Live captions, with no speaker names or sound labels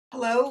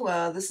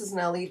Hello, this is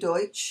Nellie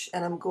Deutsch,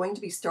 and I'm going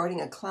to be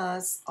starting a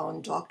class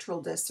on doctoral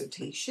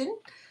dissertation.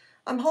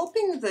 I'm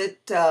hoping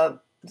that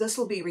this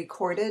will be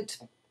recorded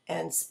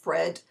and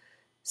spread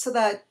so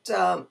that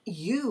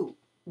you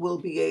will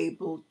be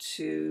able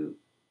to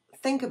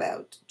think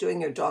about doing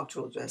your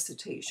doctoral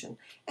dissertation.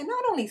 And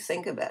not only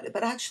think about it,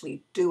 but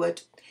actually do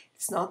it.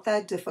 It's not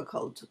that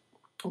difficult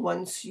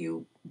once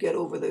you get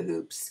over the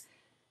hoops,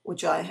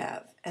 which I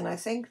have. And I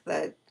think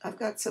that I've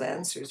got some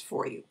answers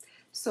for you.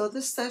 So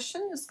this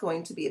session is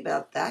going to be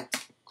about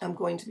that. I'm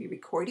going to be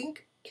recording,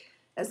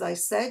 as I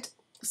said,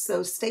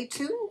 so stay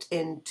tuned.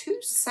 In 2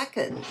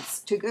 seconds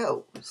to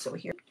go. So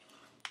here.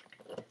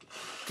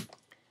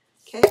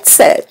 Okay,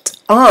 set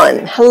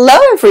on. Hello,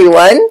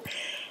 everyone,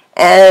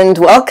 and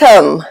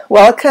welcome.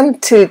 Welcome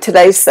to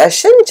today's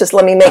session. Just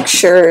let me make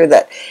sure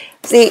that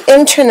the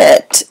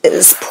internet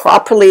is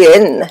properly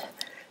in.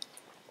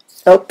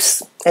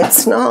 Oops,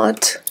 it's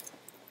not.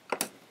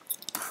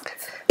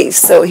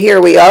 So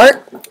here we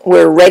are.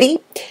 We're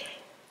ready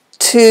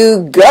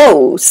to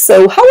go.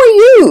 So how are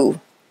you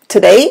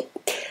today?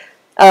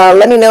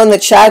 Let me know in the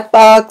chat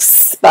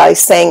box by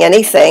saying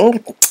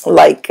anything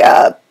like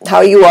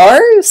how you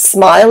are,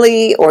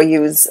 smiley, or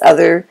use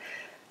other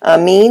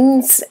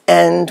means,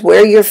 and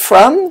where you're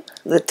from,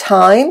 the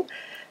time.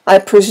 I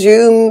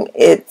presume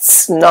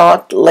it's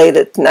not late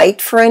at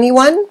night for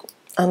anyone,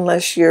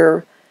 unless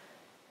you're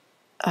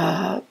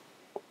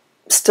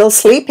still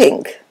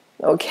sleeping.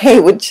 Okay,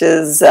 which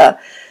is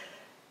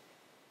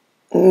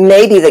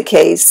maybe the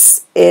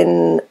case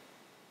in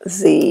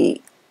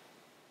the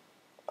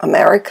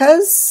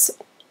Americas,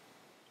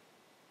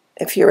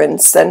 if you're in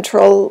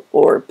Central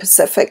or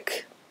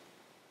Pacific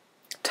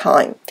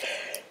time.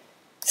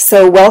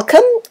 So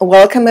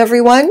welcome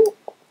everyone.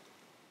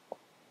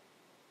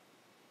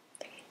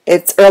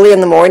 It's early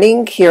in the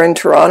morning here in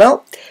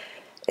Toronto.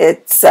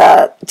 It's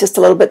just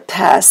a little bit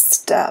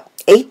past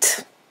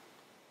 8.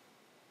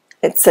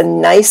 It's a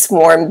nice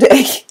warm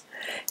day.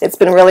 It's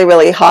been really,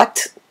 really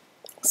hot,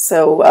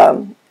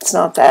 so it's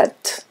not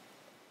that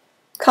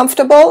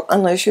comfortable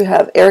unless you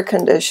have air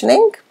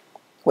conditioning,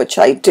 which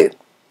I do.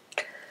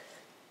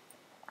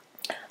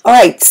 All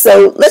right,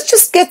 so let's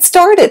just get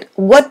started.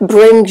 What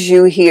brings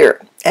you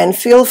here? And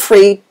feel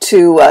free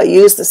to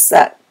use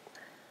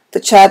the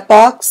chat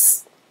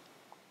box.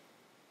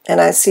 And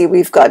I see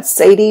we've got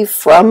Sadie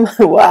from,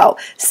 wow,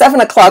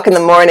 7 o'clock in the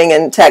morning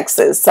in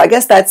Texas. So I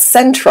guess that's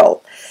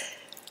Central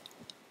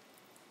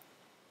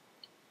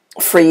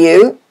for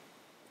you.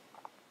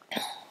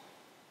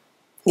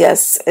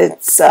 Yes,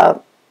 it's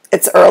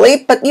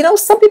early, but you know,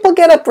 some people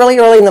get up really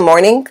early in the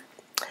morning.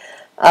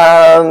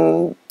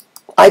 I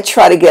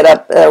try to get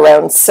up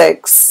around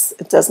 6.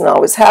 It doesn't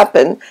always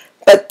happen,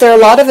 but there are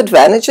a lot of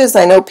advantages.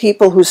 I know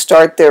people who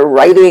start their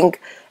writing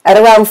at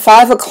around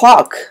 5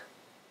 o'clock,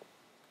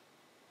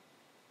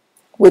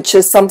 which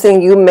is something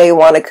you may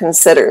want to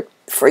consider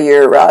for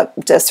your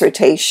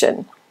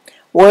dissertation.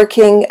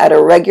 Working at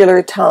a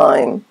regular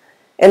time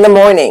in the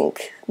morning.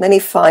 Many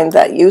find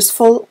that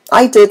useful.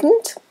 I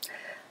didn't.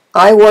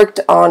 I worked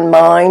on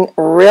mine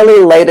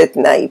really late at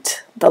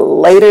night. The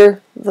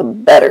later, the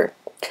better.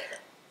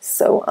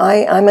 So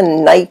I'm a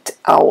night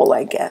owl,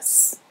 I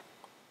guess.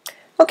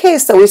 Okay,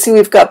 so we see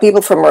we've got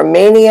people from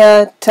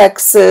Romania,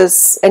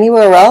 Texas,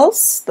 anywhere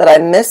else that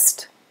I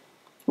missed?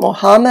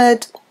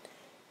 Mohammed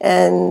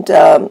and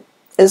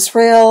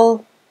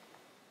Israel.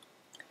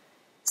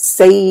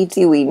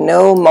 Sadie, we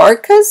know.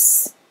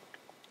 Marcus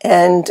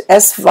and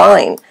S.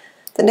 Vine.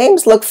 The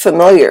names look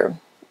familiar,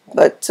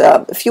 but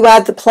if you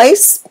add the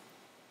place,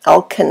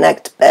 I'll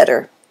connect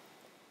better.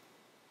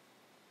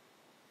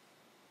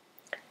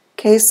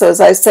 Okay, so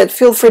as I said,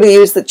 feel free to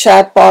use the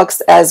chat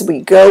box as we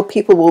go.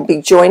 People will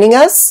be joining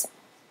us.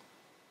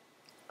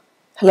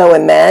 Hello,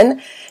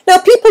 Aman. Now,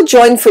 people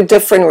join for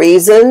different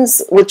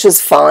reasons, which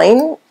is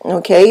fine.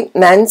 Okay,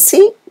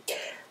 Nancy,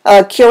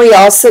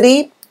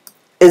 curiosity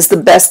is the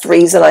best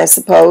reason, I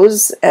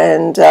suppose,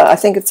 and I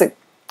think it's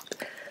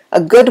a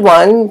good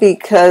one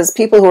because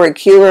people who are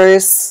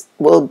curious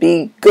will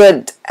be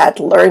good at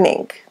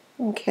learning.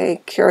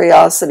 Okay,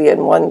 curiosity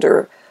and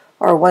wonder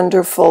are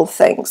wonderful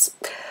things.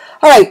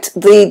 All right,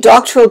 the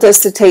doctoral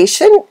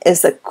dissertation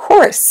is a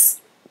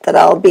course that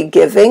I'll be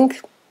giving,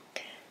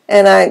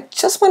 and I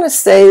just want to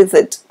say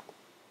that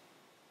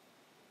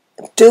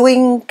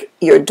doing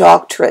your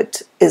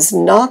doctorate is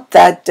not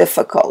that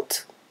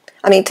difficult.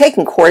 I mean,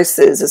 taking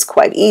courses is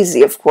quite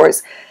easy, of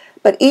course,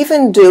 but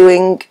even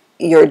doing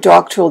your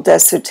doctoral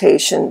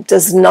dissertation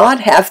does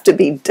not have to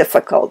be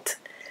difficult.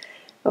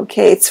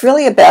 Okay, it's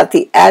really about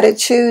the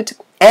attitude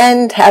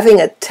and having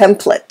a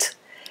template,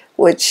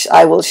 which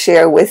I will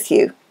share with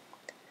you.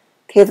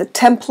 Okay, the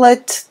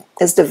template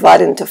is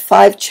divided into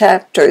 5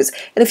 chapters,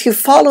 and if you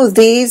follow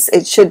these,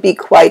 it should be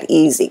quite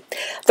easy.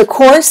 The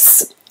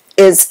course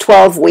is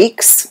 12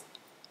 weeks,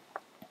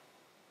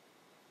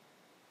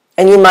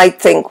 and you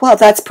might think, well,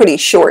 that's pretty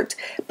short,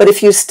 but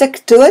if you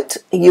stick to it,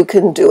 you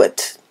can do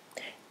it.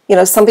 You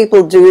know, some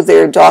people do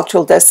their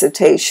doctoral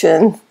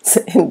dissertation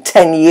in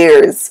 10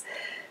 years,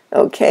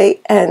 okay,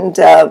 and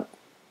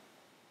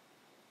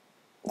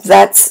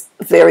that's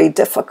very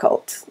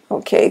difficult,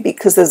 okay,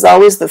 because there's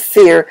always the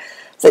fear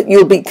that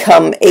you'll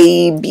become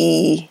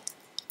ABD.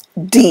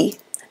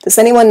 Does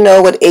anyone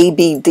know what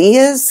ABD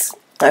is?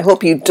 I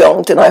hope you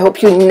don't, and I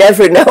hope you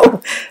never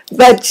know.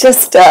 But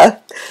just,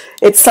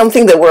 it's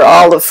something that we're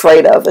all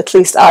afraid of. At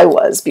least I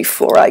was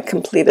before I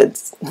completed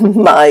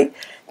my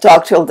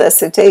doctoral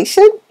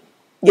dissertation.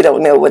 You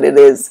don't know what it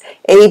is.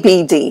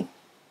 ABD.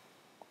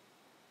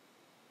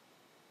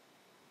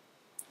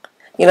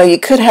 You know, you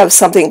could have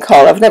something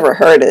called, I've never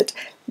heard it,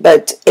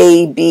 but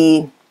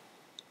ABT.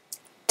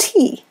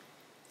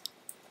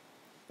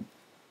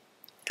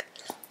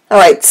 All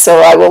right,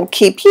 so I will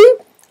keep you.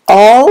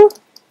 All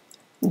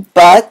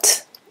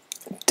but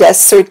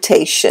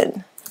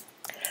dissertation.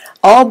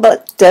 All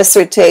but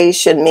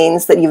dissertation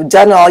means that you've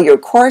done all your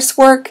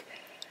coursework,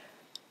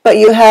 but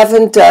you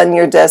haven't done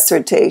your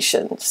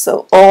dissertation.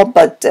 So all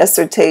but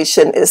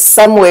dissertation is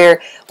somewhere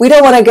we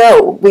don't want to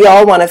go. We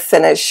all want to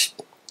finish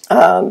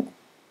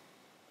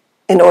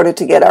in order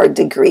to get our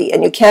degree.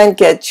 And you can't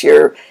get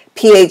your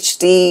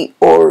PhD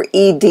or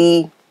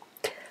ED,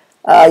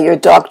 your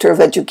Doctor of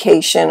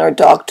Education or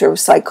Doctor of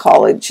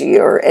Psychology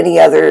or any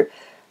other,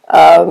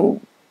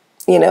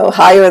 you know,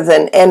 higher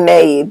than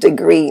MA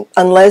degree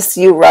unless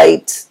you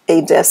write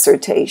a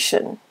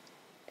dissertation.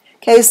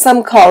 Okay,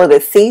 some call it a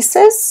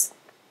thesis.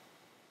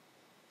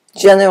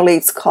 Generally,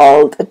 it's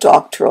called a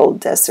doctoral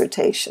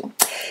dissertation.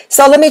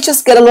 So let me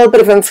just get a little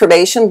bit of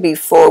information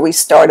before we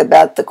start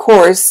about the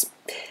course.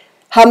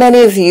 How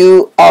many of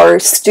you are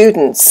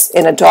students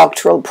in a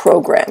doctoral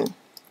program?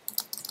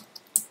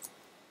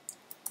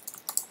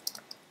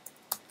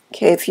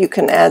 Okay, if you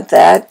can add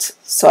that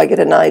so I get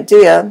an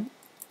idea.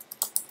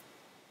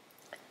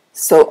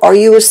 So are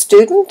you a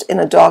student in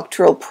a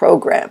doctoral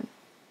program?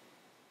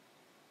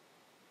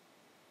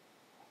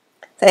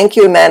 Thank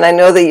you, man. I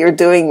know that you're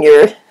doing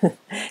your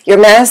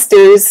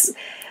master's,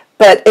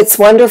 but it's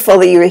wonderful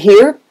that you're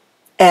here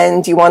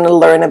and you want to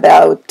learn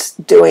about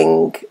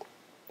doing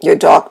your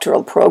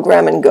doctoral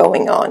program and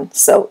going on.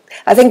 So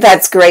I think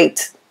that's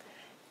great.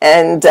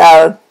 And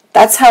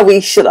that's how we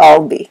should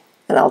all be.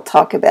 And I'll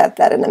talk about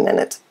that in a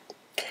minute.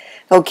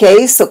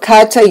 Okay, so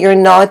Kata, you're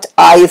not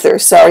either.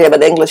 Sorry, I'm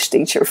an English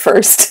teacher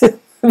first.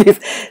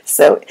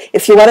 So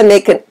if you want to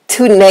make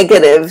two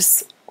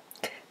negatives,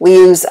 we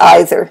use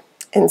either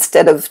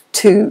instead of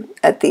two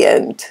at the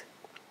end.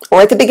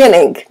 Or at the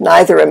beginning,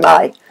 neither am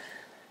I.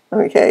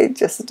 Okay,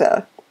 just...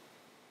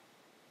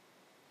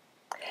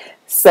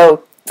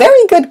 So,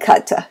 very good,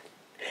 Kata.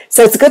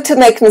 So it's good to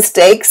make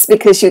mistakes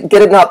because you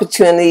get an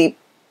opportunity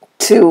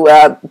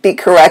to be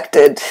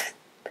corrected.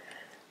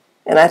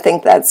 And I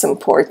think that's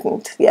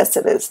important. Yes,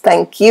 it is.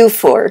 Thank you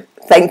for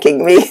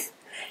thanking me.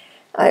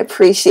 I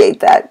appreciate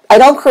that. I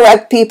don't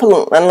correct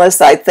people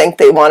unless I think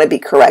they want to be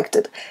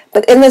corrected.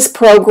 But in this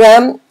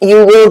program,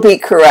 you will be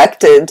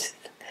corrected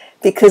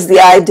because the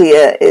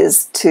idea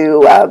is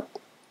to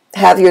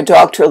have your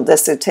doctoral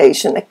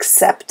dissertation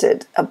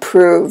accepted,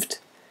 approved.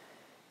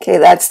 Okay,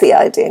 that's the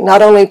idea.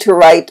 Not only to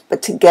write,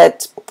 but to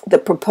get the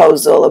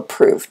proposal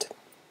approved.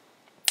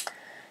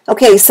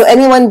 Okay, so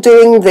anyone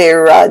doing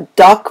their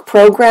doc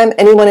program?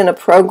 Anyone in a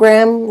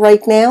program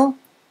right now?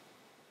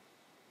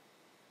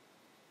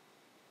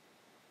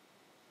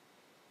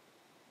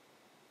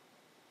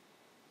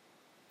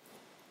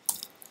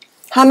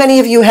 How many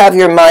of you have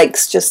your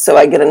mics, just so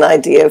I get an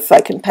idea if I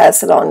can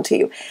pass it on to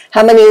you?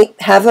 How many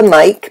have a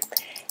mic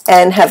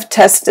and have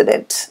tested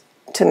it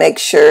to make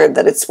sure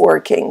that it's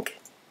working?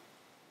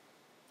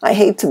 I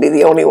hate to be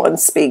the only one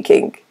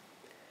speaking.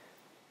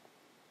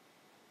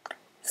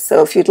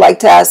 So if you'd like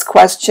to ask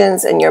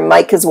questions and your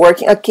mic is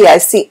working. Okay, I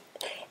see.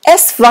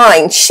 S.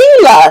 Vine.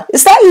 Sheila,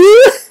 is that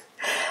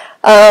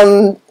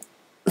you?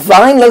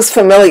 Vine looks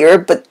familiar,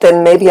 but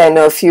then maybe I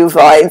know a few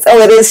Vines. Oh,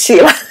 it is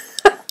Sheila.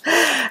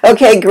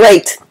 Okay,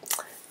 great.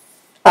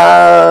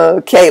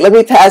 Okay, let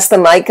me pass the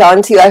mic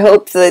on to you. I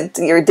hope that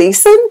you're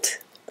decent.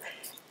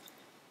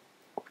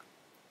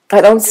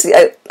 I don't see,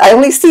 I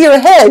only see your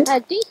head.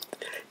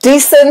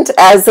 Decent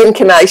as in,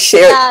 can I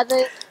share? Yeah,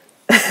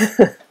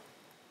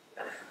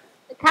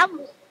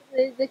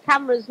 the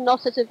camera's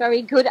not at a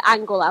very good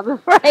angle, I'm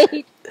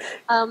afraid.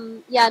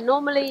 Yeah,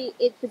 normally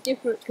it's a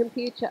different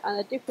computer and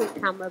a different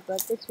camera,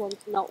 but this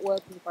one's not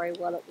working very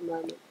well at the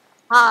moment.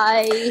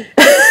 Hi.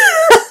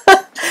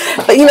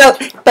 But you know,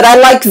 but I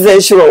like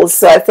visuals,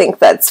 so I think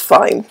that's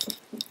fine.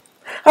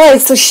 All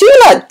right, so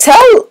Sheila,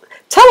 tell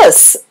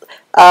us,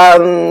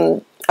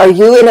 are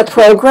you in a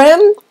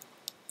program?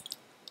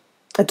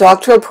 A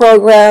doctoral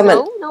program?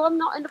 No, I'm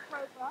not in a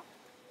program.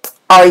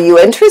 Are you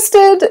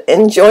interested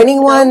in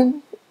joining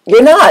one?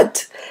 You're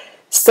not.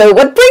 So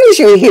what brings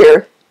you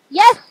here?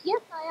 Yes,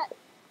 I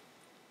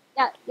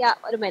am. Yeah,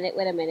 wait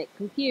a minute,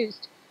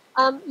 confused.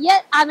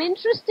 Yeah, I'm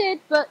interested,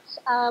 but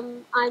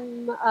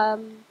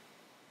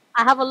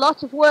I have a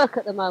lot of work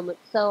at the moment,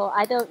 so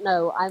I don't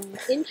know. I'm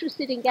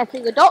interested in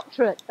getting a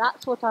doctorate.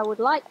 That's what I would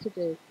like to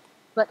do.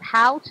 But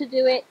how to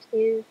do it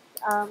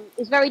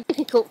is very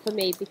difficult for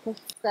me because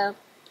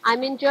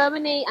I'm in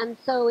Germany, and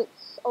so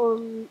it's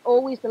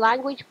always the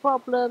language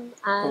problem,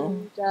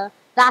 and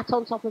that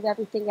on top of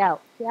everything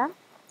else, yeah?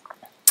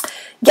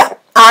 Yeah,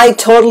 I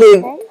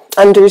totally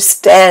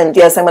understand.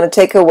 Yes, I'm going to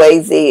take away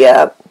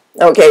the,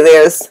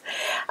 okay,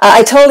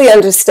 I totally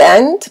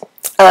understand.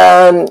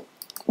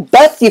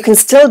 But you can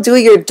still do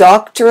your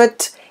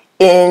doctorate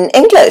in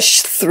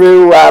English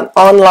through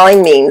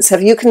online means.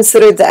 Have you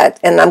considered that?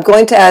 And I'm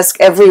going to ask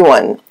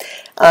everyone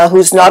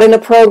who's not in a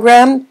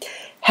program,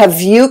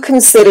 have you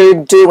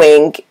considered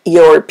doing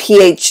your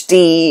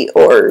PhD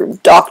or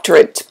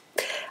doctorate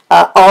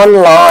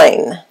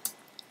online?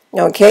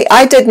 Okay,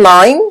 I did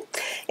mine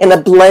in a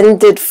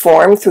blended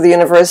form through the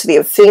University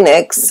of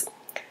Phoenix,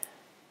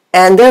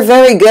 and they're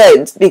very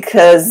good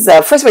because,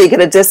 first of all, you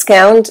get a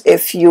discount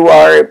if you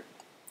are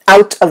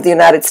out of the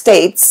United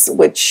States,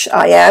 which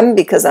I am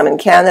because I'm in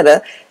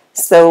Canada.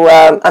 So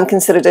I'm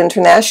considered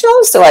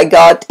international, so I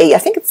got I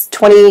think it's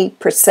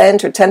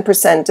 20% or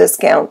 10%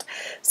 discount.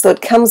 So it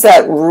comes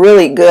out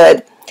really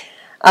good.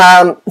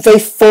 They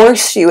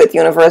force you at the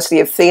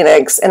University of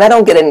Phoenix, and I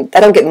don't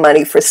get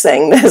money for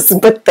saying this,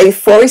 but they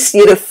force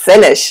you to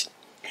finish.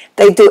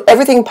 They do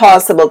everything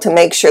possible to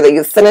make sure that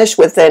you finish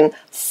within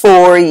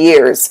 4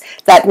 years.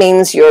 That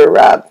means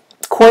your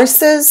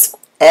courses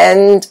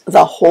and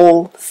the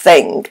whole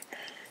thing.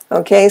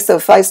 Okay, so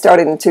if I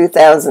started in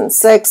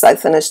 2006, I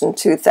finished in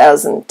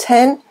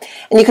 2010.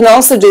 And you can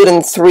also do it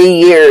in 3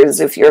 years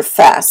if you're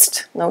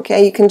fast.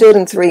 Okay, you can do it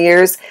in 3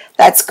 years.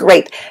 That's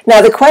great.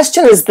 Now, the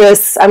question is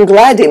this. I'm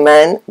glad,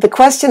 Iman. The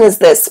question is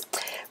this.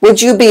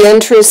 Would you be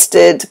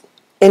interested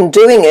in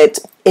doing it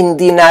in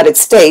the United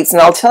States? And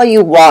I'll tell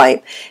you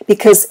why.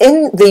 Because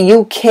in the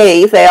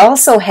UK, they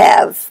also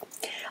have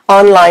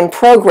online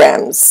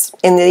programs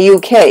in the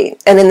UK.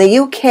 And in the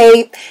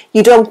UK,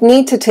 you don't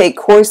need to take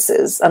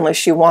courses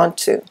unless you want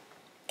to.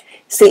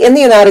 See, in the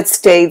United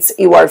States,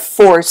 you are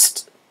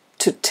forced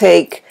to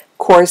take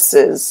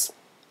courses.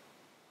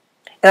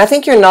 And I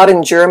think you're not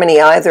in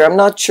Germany either. I'm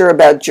not sure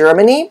about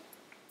Germany.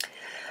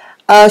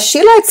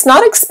 Sheila, it's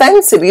not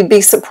expensive. You'd be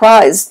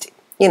surprised.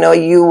 You know,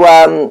 you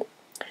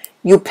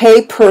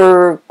pay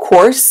per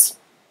course,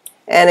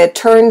 and it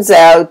turns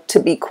out to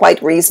be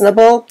quite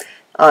reasonable.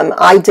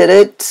 I did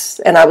it,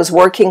 and I was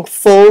working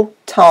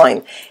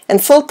full-time.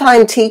 And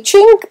full-time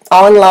teaching,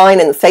 online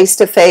and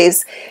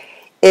face-to-face,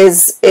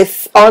 is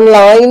if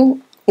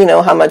online, you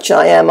know how much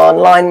I am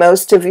online,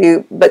 most of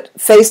you, but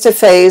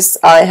face-to-face,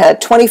 I had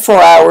 24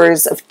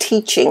 hours of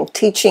teaching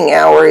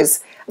hours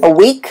a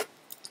week.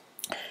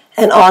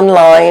 And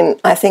online,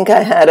 I think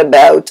I had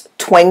about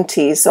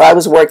 20, so I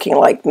was working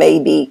like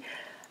maybe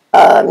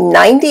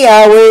 90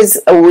 hours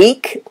a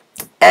week.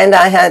 And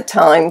I had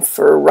time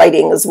for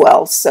writing as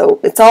well. So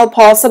it's all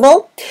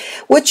possible.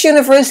 Which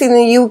university in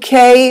the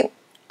UK?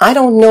 I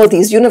don't know.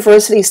 These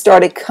universities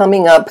started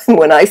coming up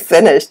when I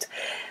finished.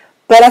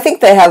 But I think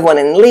they have one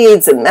in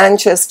Leeds and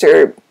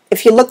Manchester.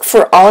 If you look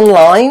for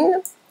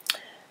online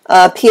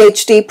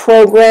PhD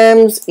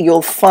programs,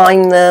 you'll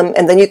find them.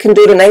 And then you can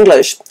do it in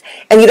English.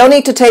 And you don't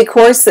need to take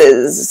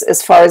courses,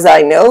 as far as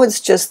I know. It's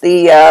just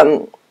the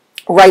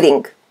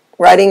writing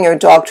your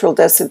doctoral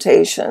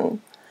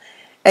dissertation.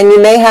 And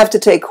you may have to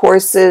take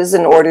courses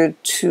in order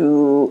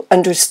to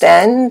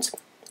understand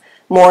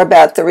more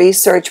about the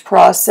research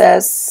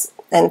process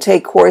and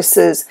take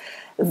courses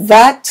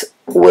that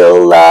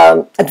will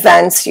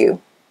advance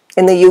you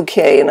in the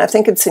UK. And I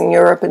think it's in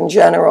Europe in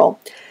general.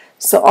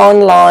 So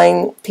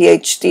online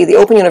PhD, the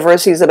Open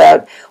University is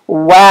about,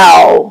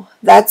 wow,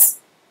 that's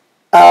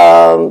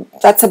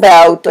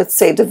about, let's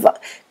say,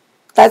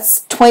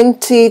 that's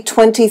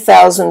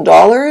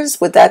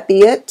 $20,000. Would that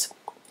be it?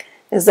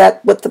 Is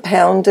that what the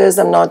pound is?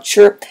 I'm not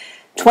sure.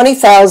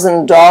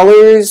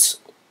 $20,000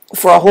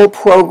 for a whole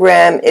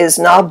program is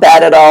not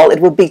bad at all. It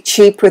would be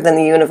cheaper than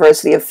the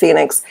University of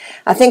Phoenix.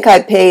 I think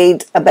I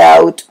paid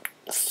about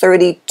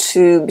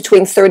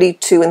between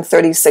 $32,000 and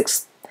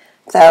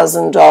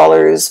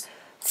 $36,000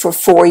 for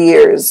 4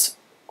 years.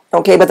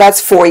 Okay, but that's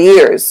 4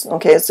 years.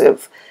 Okay, so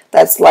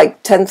that's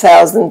like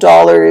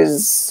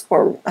 $10,000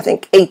 or I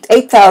think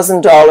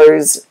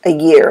 $8,000 a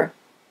year.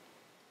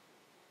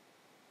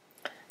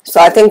 So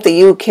I think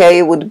the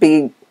UK would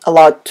be a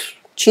lot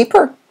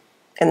cheaper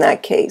in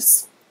that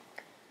case.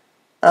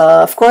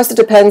 Of course, it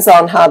depends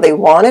on how they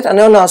want it. I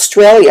know in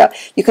Australia,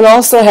 you can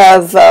also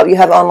have you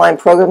have online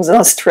programs in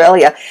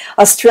Australia.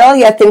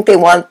 Australia, I think they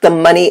want the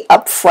money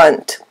up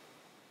front,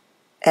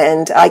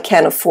 and I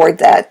can't afford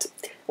that,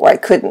 or I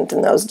couldn't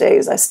in those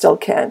days. I still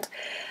can't.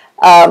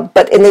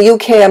 But in the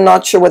UK, I'm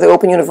not sure whether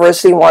Open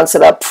University wants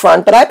it up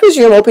front, but I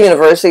presume Open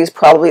University is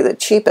probably the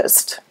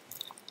cheapest.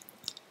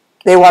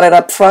 They want it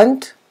up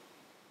front.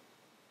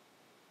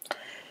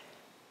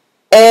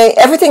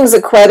 Everything's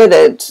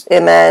accredited,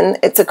 Iman.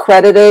 It's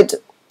accredited.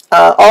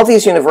 All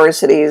these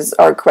universities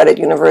are accredited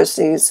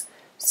universities,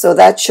 so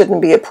that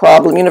shouldn't be a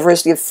problem.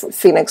 University of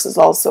Phoenix is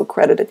also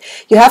accredited.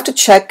 You have to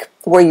check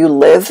where you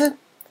live.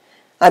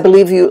 I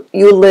believe you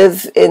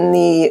live in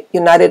the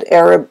United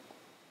Arab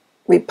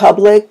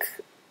Republic,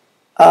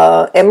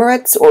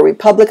 Emirates or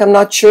Republic, I'm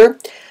not sure.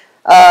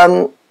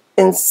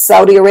 In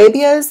Saudi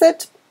Arabia, is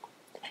it?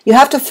 You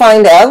have to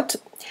find out.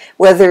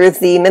 whether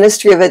the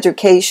Ministry of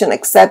Education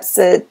accepts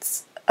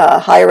it,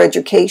 higher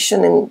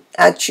education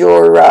at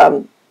your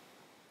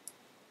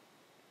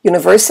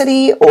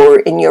university or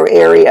in your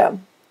area.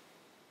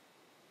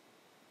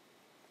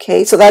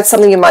 Okay, so that's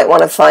something you might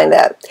want to find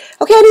out.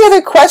 Okay, any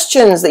other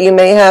questions that you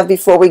may have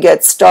before we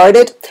get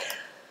started?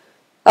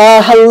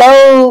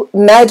 Hello,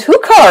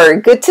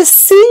 Madhukar, good to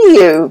see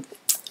you.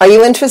 Are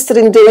you interested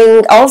in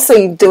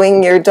also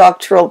doing your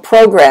doctoral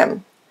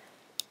program?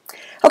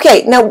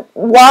 Okay, now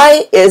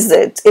why is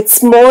it?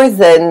 It's more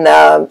than,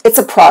 it's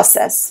a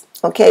process,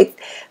 okay?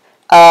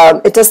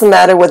 It doesn't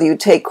matter whether you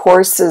take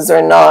courses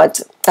or not.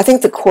 I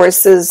think the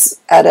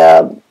courses at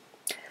a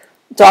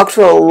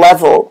doctoral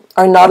level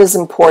are not as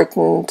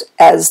important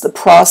as the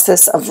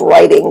process of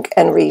writing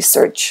and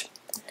research.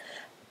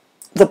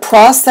 The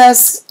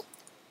process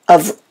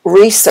of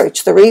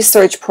research, the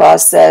research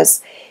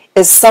process,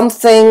 is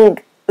something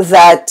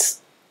that,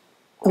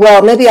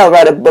 well, maybe I'll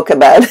write a book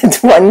about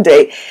it one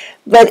day,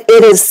 but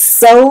it is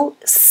so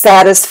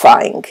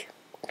satisfying.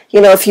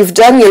 You know, if you've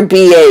done your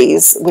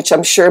BAs, which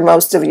I'm sure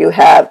most of you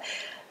have,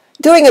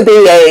 doing a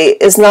BA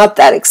is not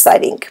that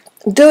exciting.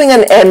 Doing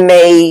an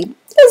MA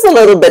is a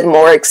little bit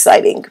more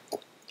exciting,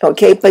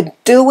 okay?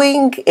 But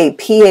doing a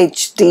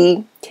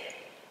PhD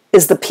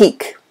is the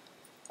peak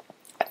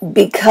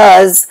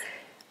because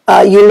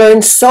you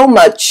learn so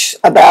much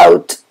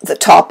about the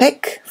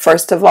topic,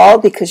 first of all,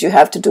 because you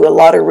have to do a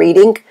lot of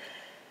reading,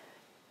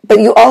 but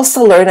you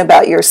also learn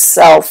about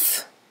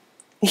yourself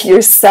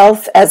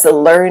as a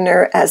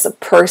learner, as a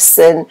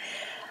person.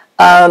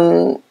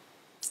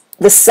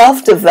 The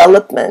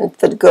self-development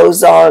that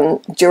goes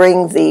on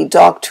during the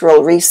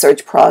doctoral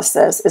research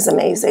process is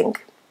amazing.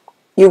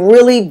 You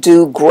really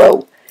do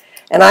grow.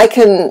 And I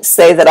can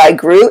say that I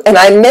grew, and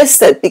I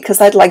miss it because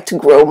I'd like to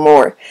grow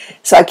more.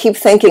 So I keep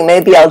thinking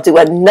maybe I'll do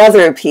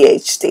another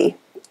PhD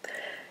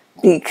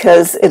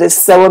because it is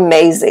so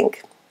amazing.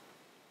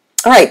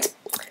 All right,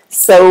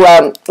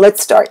 so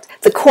let's start.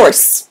 The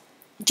course.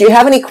 Do you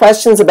have any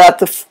questions about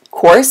the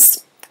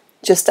course?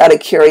 Just out of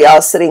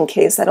curiosity, in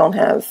case I don't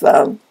have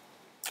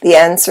the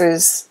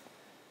answers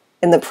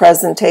in the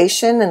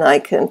presentation, and I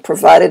can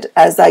provide it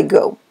as I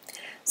go.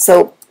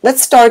 So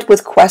let's start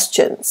with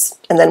questions,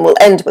 and then we'll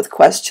end with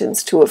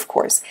questions too, of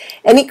course.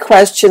 Any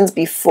questions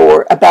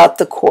before about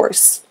the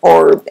course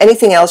or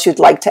anything else you'd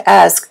like to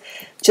ask,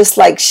 just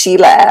like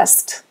Sheila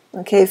asked?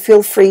 Okay,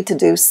 feel free to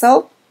do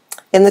so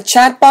in the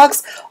chat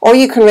box, or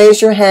you can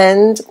raise your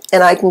hand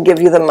and I can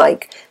give you the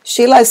mic.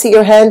 Sheila, I see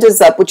your hand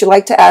is up. Would you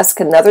like to ask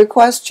another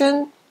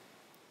question?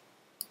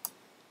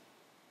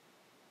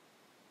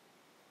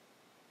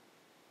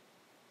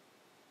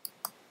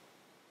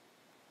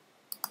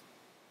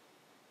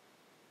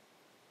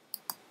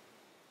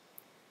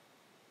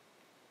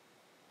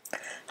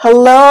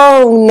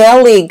 Hello,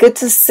 Nellie. Good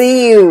to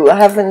see you.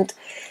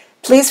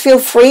 Please feel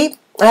free.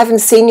 I haven't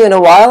seen you in a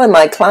while in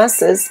my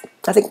classes.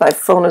 I think my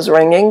phone is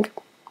ringing,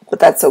 but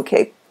that's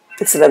okay.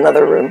 It's in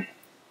another room.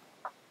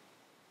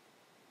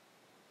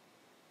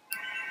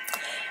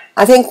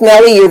 I think,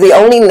 Nellie, you're the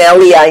only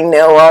Nellie I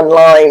know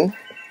online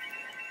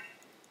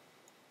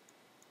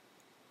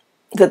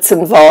that's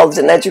involved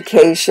in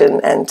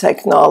education and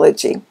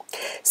technology.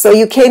 So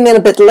you came in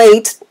a bit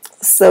late,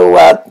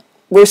 so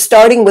we're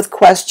starting with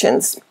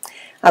questions.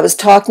 I was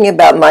talking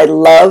about my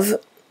love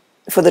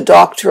for the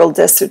doctoral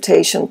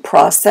dissertation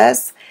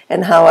process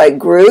and how I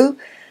grew,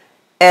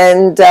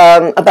 and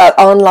about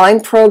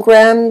online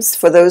programs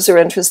for those who are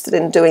interested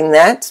in doing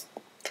that,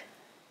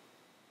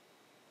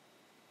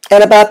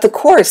 and about the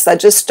course I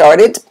just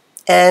started,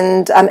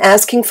 and I'm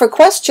asking for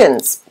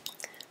questions.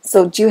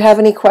 So do you have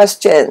any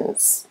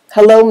questions?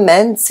 Hello,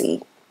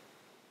 Mansi.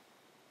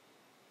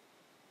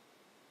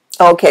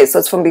 Okay, so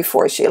it's from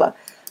before, Sheila.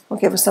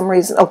 Okay, for some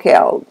reason, okay,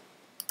 I'll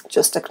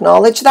just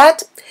acknowledge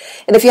that.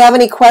 And if you have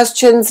any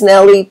questions,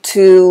 Nellie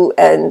too,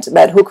 and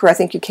Matt Hooker, I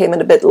think you came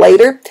in a bit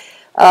later,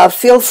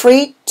 feel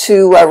free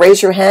to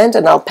raise your hand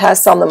and I'll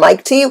pass on the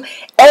mic to you.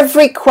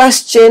 Every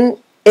question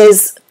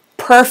is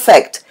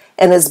perfect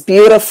and is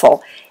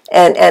beautiful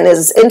and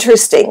is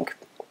interesting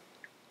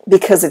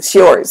because it's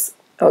yours.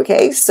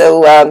 Okay,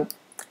 so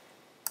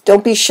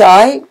don't be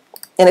shy,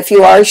 and if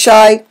you are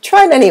shy,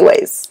 try it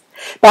anyways.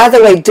 By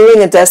the way,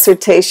 doing a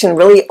dissertation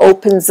really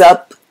opens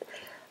up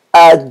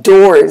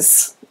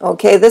doors.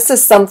 Okay, this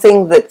is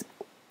something that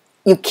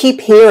you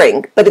keep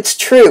hearing, but it's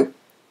true.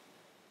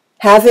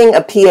 Having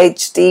a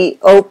PhD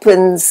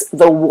opens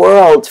the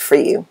world for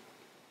you.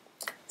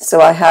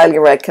 So I highly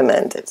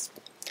recommend it.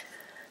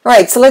 All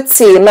right, so let's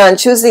see. Man,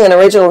 choosing an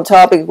original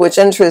topic which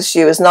interests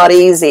you is not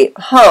easy.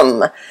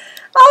 I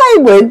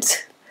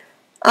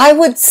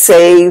would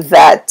say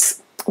that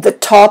the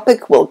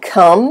topic will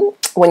come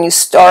when you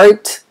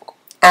start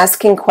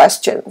asking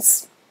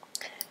questions.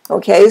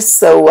 Okay,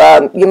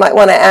 so you might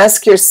want to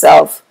ask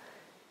yourself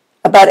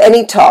about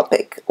any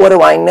topic. What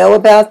do I know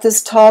about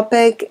this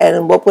topic,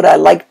 and what would I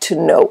like to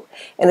know?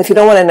 And if you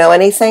don't want to know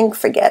anything,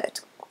 forget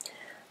it.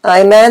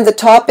 Man, the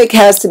topic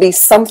has to be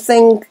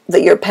something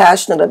that you're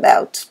passionate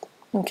about.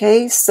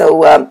 Okay,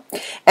 so,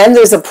 and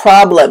there's a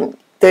problem.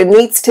 there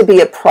needs to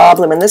be a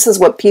problem, and this is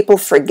what people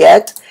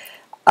forget.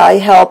 I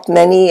help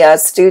many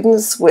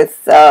students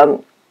with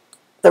the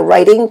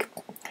writing,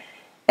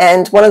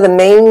 and one of the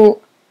main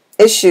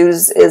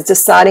issues is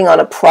deciding on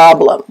a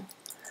problem.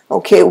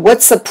 Okay,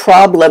 what's the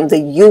problem that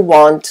you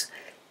want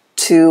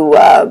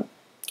to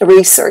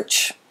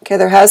research? Okay,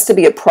 there has to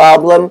be a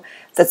problem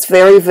that's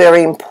very,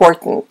 very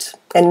important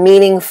and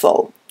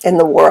meaningful in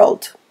the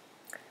world.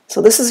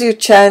 So this is your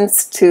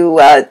chance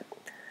to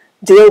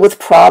deal with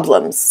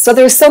problems. So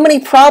there's so many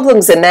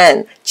problems in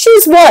man.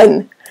 Choose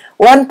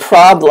one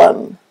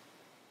problem.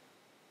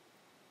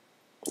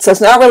 So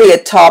it's not really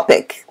a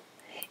topic,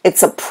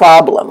 it's a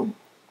problem.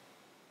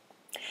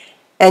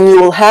 And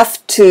you will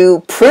have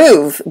to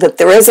prove that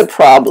there is a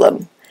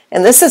problem.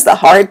 And this is the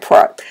hard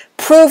part.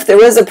 Prove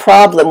there is a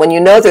problem when you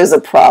know there's a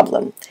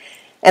problem.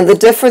 And the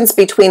difference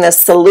between a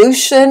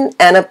solution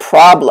and a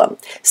problem.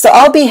 So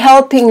I'll be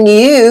helping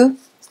you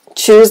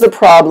choose the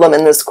problem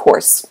in this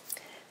course.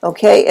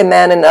 Okay, in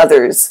Man and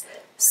Others.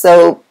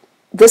 So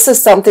this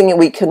is something that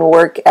we can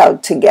work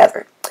out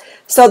together.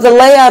 So the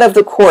layout of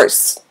the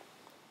course.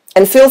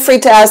 And feel free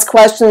to ask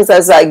questions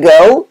as I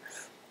go.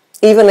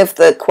 Even if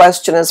the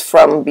question is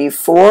from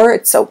before,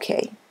 it's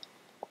okay.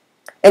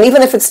 And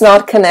even if it's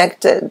not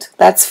connected,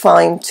 that's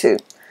fine too.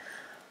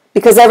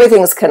 Because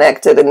everything's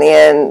connected in the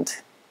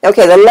end.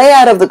 Okay, the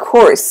layout of the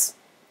course.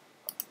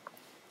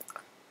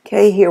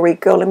 Okay, here we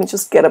go. Let me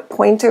just get a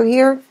pointer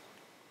here.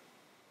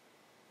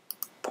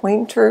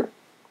 Pointer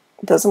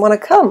doesn't want to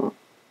come.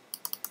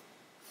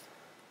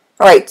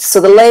 All right,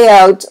 so the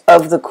layout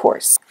of the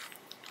course.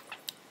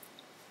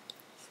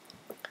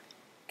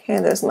 Okay,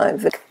 there's my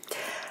video.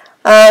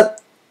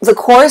 The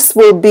course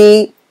will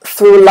be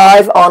through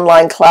live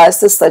online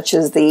classes such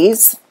as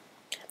these.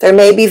 There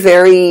may be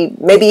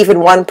maybe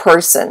even one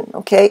person,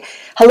 okay?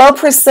 Hello,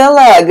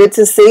 Priscilla. Good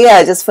to see you.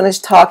 I just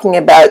finished talking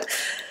about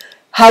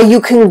how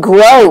you can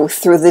grow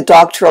through the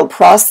doctoral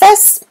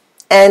process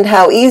and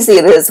how easy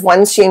it is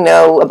once you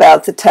know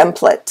about the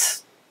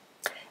template.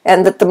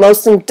 And that the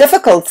most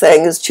difficult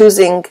thing is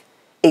choosing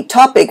a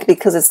topic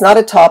because it's not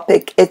a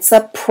topic, it's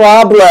a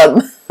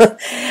problem.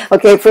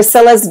 Okay,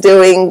 Priscilla's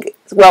doing,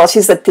 well,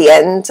 she's at the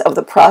end of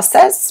the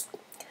process.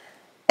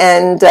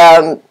 And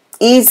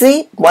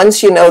easy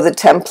once you know the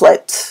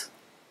template.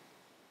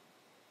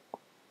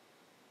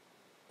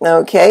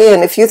 Okay,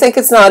 and if you think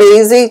it's not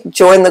easy,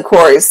 join the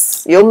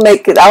course. I'll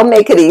make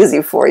it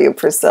easy for you,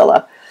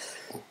 Priscilla.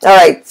 All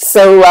right,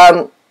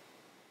 so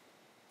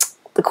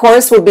the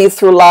course will be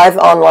through live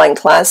online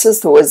classes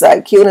through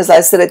WizIQ, and as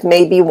I said, it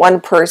may be one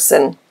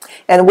person.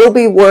 And we'll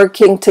be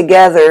working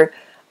together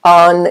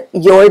on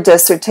your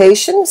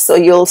dissertation, so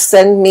you'll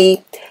send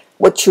me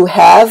what you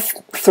have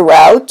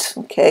throughout,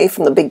 okay,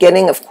 from the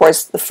beginning. Of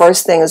course, the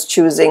first thing is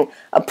choosing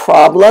a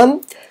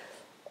problem,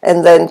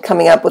 and then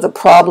coming up with a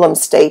problem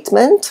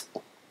statement,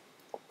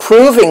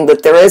 proving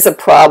that there is a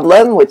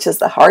problem, which is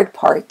the hard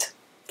part.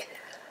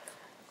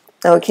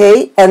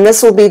 Okay, and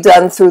this will be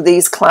done through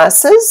these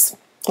classes,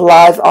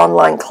 live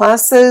online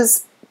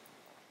classes,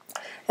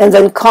 and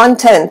then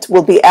content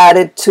will be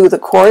added to the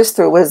course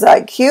through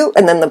WizIQ,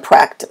 and then the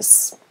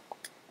practice.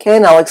 Okay,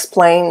 and I'll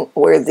explain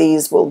where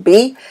these will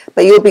be,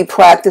 but you'll be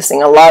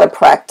practicing, a lot of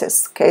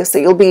practice. Okay, so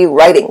you'll be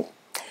writing.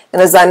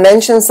 And as I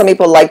mentioned, some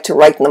people like to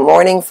write in the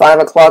morning, 5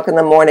 o'clock in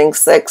the morning,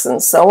 6,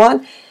 and so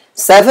on.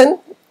 7,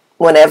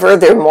 whenever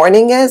their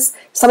morning is.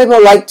 Some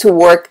people like to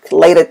work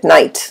late at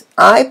night.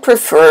 I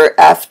prefer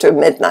after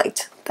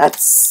midnight. That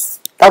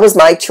was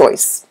my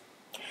choice.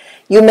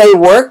 You may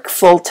work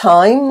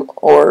full-time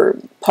or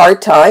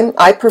part-time.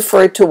 I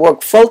prefer to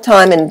work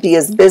full-time and be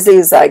as busy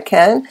as I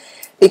can.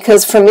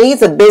 Because for me,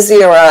 the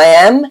busier I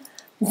am,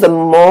 the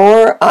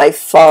more I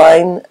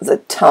find the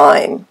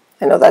time.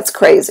 I know that's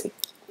crazy.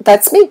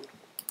 That's me.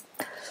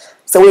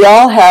 So we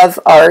all have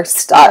our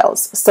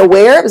styles. So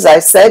where, as I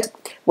said,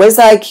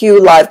 WizIQ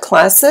live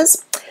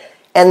classes,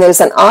 and there's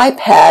an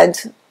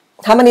iPad.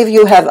 How many of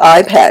you have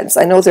iPads?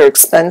 I know they're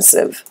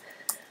expensive.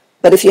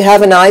 But if you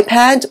have an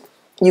iPad,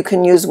 you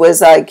can use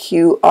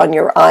WizIQ on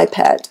your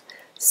iPad.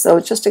 So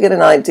just to get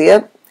an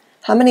idea,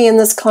 how many in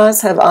this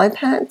class have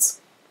iPads?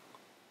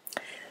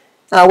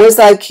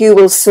 WizIQ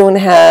will soon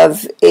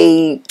have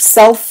a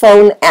cell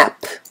phone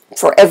app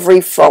for every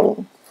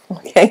phone,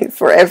 okay,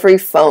 for every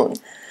phone.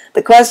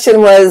 The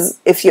question was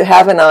if you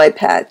have an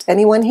iPad.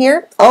 Anyone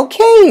here?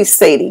 Okay,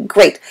 Sadie,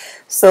 great.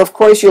 So, of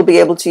course, you'll be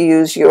able to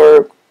use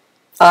your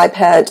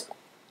iPad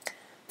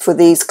for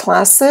these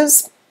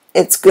classes.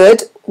 It's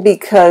good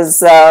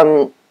because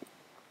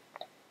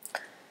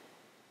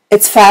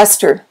it's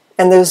faster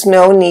and there's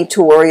no need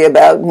to worry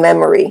about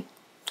memory.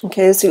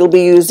 Okay, so you'll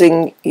be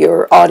using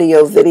your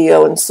audio,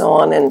 video, and so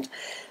on, and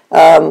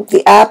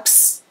the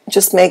apps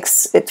just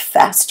makes it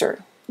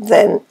faster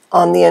than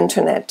on the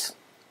internet.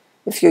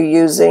 If you're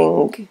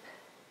using,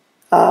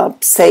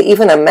 say,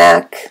 even a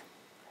Mac,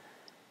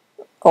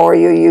 or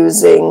you're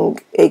using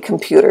a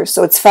computer,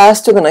 so it's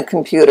faster than a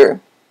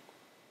computer.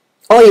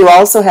 Oh, you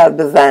also have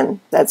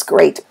Bevan. That's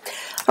great.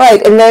 All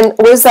right, and then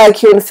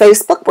WizIQ and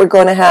Facebook, we're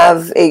going to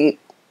have a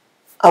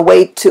a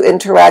way to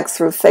interact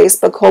through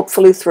Facebook,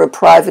 hopefully through a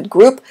private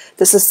group.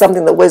 This is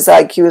something that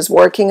WizIQ is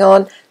working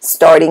on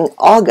starting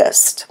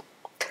August.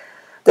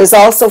 There's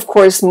also, of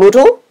course,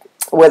 Moodle,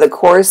 where the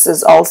course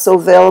is also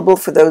available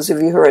for those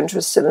of you who are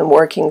interested in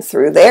working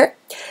through there.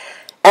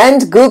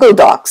 And Google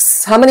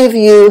Docs. How many of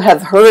you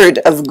have heard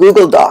of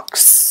Google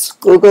Docs?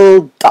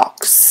 Google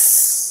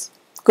Docs.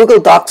 Google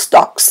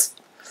Docs.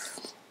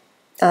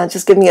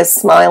 Just give me a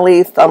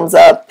smiley, thumbs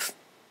up.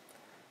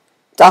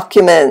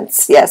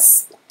 Documents.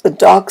 Yes, the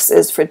Docs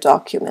is for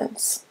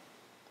documents.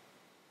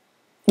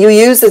 You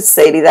use it,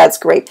 Sadie. That's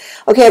great.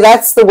 Okay,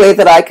 that's the way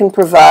that I can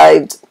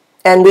provide,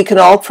 and we can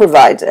all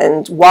provide,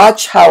 and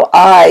watch how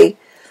I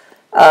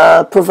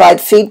provide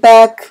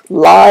feedback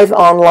live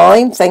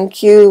online.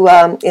 Thank you,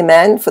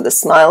 Iman, for the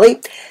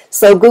smiley.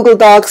 So Google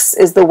Docs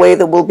is the way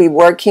that we'll be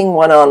working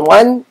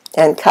one-on-one.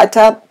 And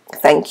Kata,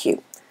 thank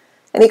you.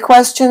 Any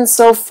questions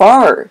so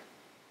far?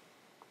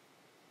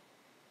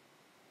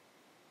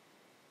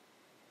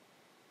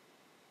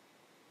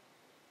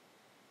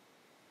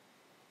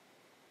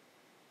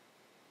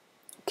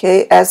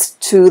 Okay, as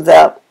to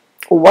the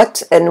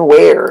what and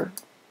where.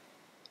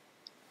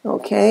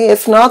 Okay,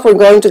 if not, we're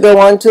going to go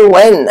on to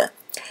when.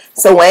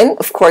 So when,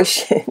 of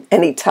course,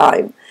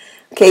 anytime.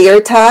 Okay,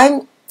 your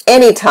time,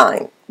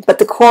 anytime. But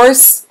the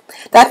course,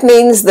 that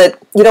means that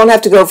you don't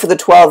have to go for the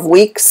 12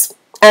 weeks.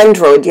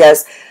 Android,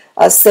 yes.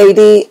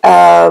 Sadie,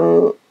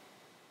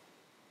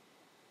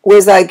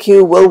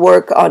 WizIQ will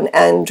work on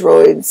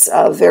Androids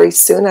very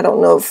soon. I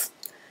don't know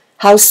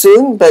how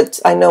soon, but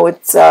I know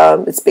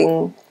it's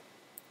being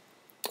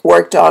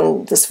worked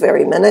on this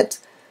very minute.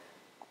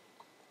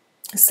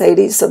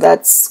 Sadie, so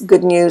that's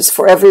good news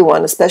for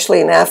everyone, especially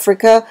in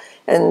Africa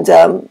and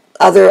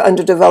other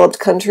underdeveloped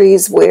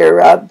countries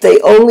where they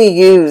only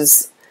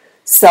use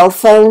cell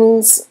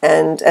phones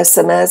and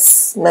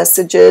SMS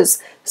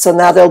messages. So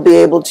now they'll be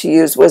able to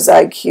use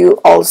WizIQ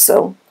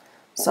also.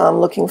 So I'm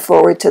looking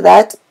forward to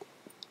that.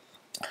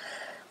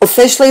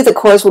 Officially, the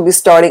course will be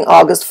starting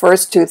August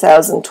 1st,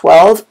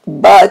 2012,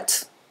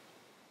 but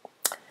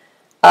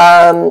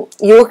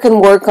you can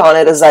work on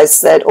it, as I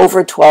said,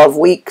 over 12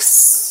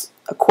 weeks,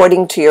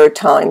 according to your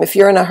time. If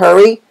you're in a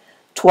hurry,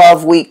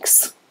 12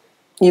 weeks,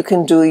 you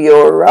can do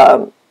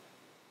your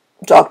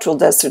doctoral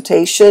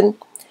dissertation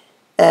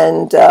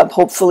and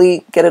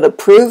hopefully get it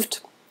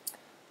approved,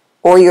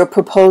 or your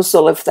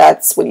proposal if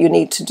that's what you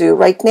need to do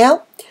right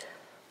now,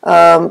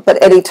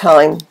 but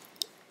anytime.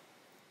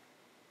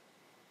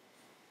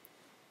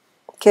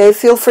 Okay,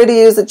 feel free to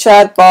use the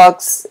chat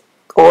box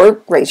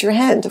or raise your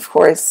hand, of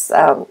course.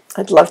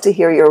 I'd love to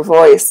hear your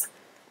voice.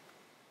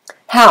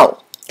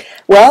 How?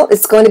 Well,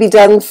 it's going to be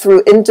done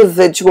through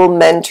individual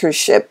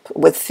mentorship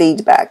with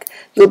feedback.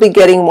 You'll be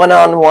getting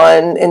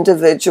one-on-one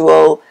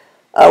individual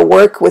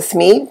work with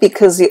me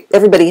because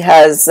everybody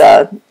has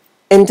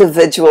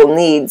individual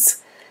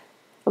needs.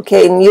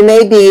 Okay, and you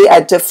may be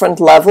at different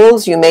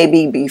levels. You may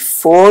be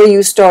before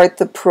you start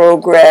the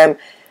program,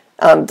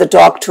 the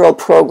doctoral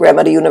program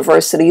at a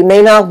university. You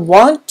may not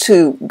want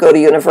to go to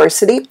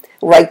university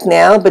right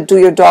now, but do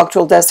your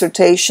doctoral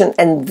dissertation,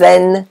 and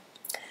then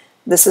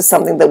this is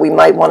something that we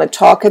might want to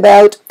talk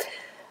about.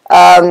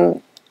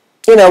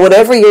 You know,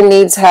 whatever your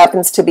needs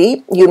happens to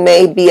be, you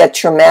may be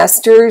at your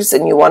master's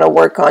and you want to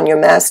work on your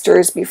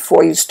master's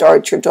before you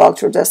start your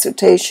doctoral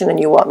dissertation and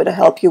you want me to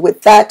help you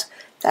with that.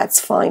 That's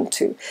fine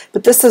too.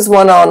 But this is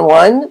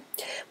one-on-one.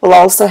 We'll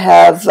also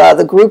have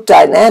the group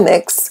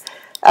dynamics,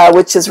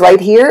 which is right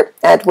here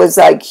at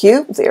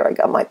WizIQ. There, I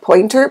got my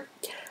pointer.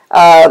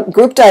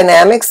 Group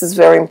dynamics is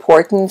very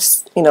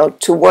important, you know,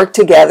 to work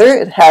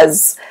together.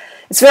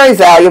 It's very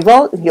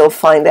valuable, you'll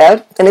find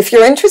out. And if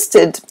you're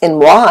interested in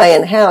why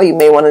and how, you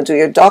may want to do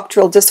your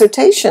doctoral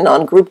dissertation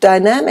on group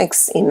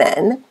dynamics,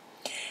 Iman,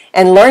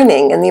 and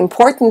learning and the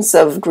importance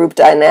of group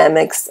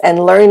dynamics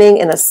and learning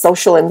in a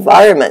social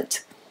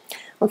environment.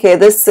 Okay,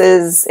 this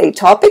is a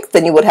topic,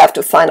 then you would have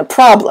to find a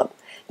problem.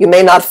 You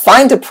may not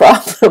find a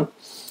problem.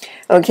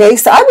 Okay,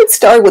 so I would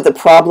start with a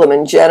problem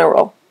in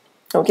general.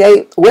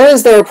 Okay, where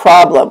is there a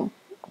problem?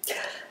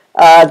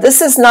 This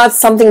is not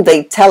something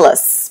they tell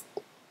us,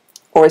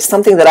 or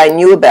something that I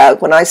knew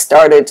about when I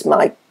started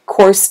my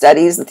course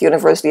studies at the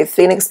University of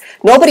Phoenix.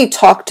 Nobody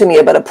talked to me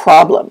about a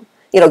problem.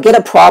 You know, get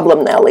a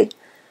problem, Nellie.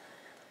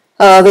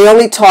 They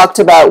only talked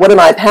about what am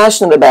I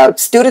passionate about.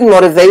 Student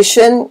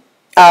motivation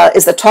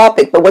is the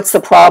topic, but what's the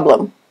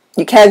problem?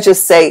 You can't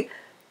just say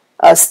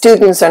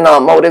students are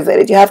not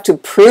motivated. You have to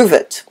prove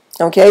it.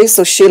 Okay,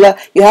 so Sheila,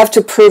 you have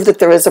to prove that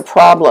there is a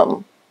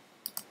problem.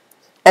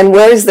 And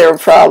where is there a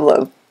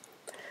problem?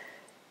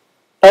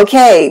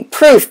 Okay,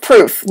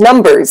 proof,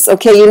 numbers.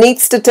 Okay, you need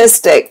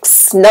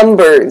statistics,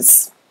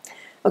 numbers.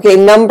 Okay,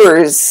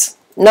 numbers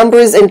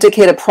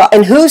indicate a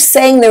problem. And who's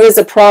saying there is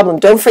a problem?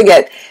 Don't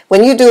forget,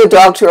 when you do a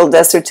doctoral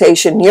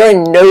dissertation, you're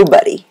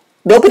nobody.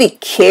 Nobody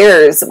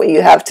cares what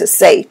you have to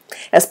say,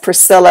 as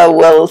Priscilla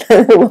will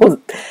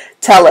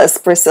tell us.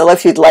 Priscilla,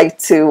 if you'd like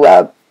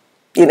to,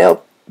 you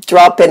know,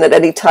 drop in at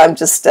any time,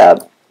 just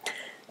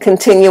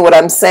continue what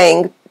I'm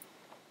saying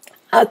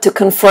to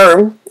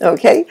confirm,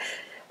 okay?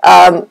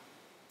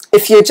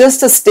 If you're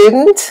just a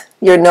student,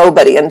 you're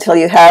nobody until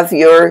you have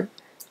your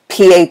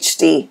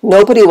PhD.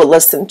 Nobody will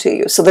listen to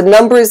you. So the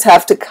numbers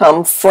have to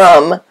come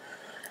from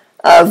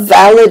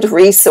valid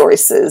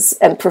resources,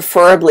 and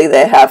preferably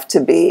they have to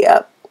be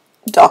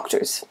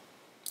doctors,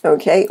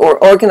 okay,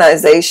 or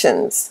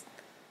organizations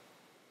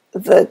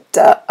that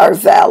are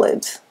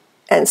valid,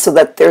 and so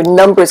that their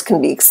numbers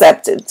can be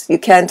accepted. You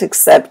can't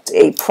accept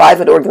a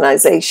private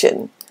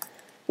organization.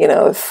 You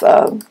know, if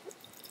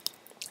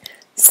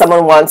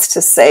someone wants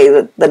to say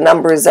that the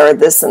numbers are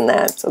this and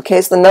that,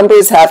 okay, so the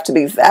numbers have to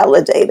be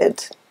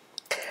validated.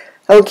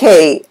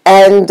 Okay,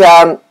 and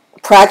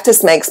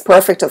practice makes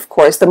perfect, of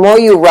course. The more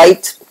you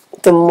write,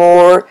 the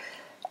more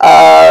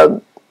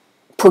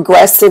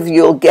progressive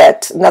you'll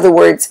get. In other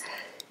words,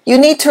 you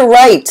need to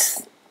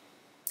write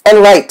and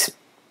write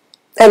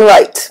and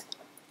write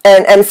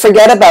and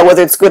forget about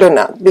whether it's good or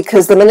not,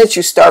 because the minute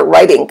you start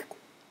writing,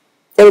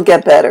 it'll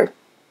get better.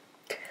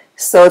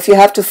 So if you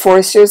have to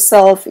force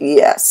yourself,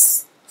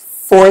 yes,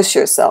 force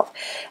yourself.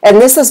 And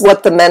this is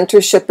what the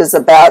mentorship is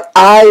about.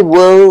 I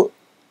will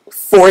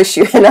force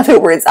you. In other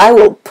words, I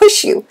will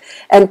push you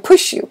and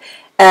push you.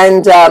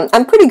 And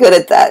I'm pretty good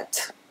at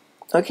that.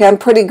 Okay, I'm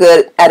pretty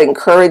good at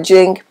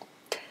encouraging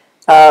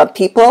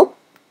people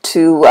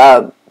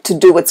to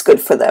do what's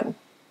good for them.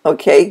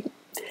 Okay,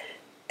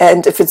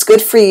 and if it's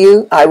good for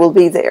you, I will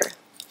be there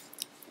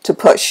to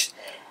push.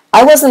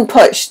 I wasn't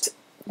pushed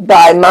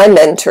by my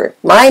mentor.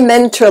 My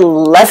mentor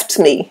left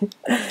me.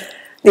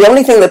 The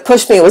only thing that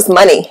pushed me was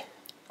money.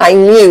 I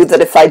knew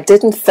that if I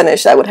didn't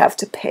finish, I would have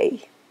to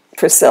pay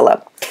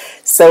Priscilla.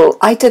 So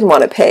I didn't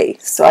want to pay,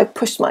 so I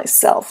pushed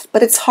myself.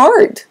 But it's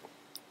hard.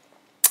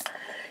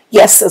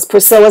 Yes, as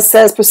Priscilla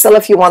says, Priscilla,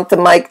 if you want the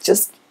mic,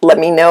 just let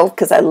me know,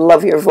 because I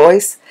love your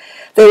voice.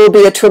 There will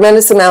be a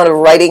tremendous amount of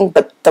writing,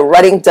 but the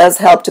writing does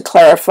help to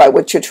clarify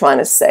what you're trying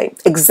to say.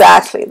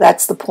 Exactly,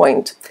 that's the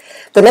point.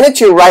 The minute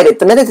you write it,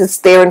 the minute it's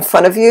there in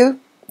front of you,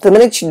 the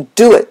minute you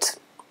do it,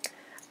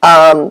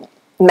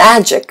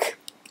 magic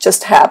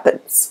just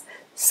happens.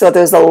 So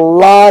there's a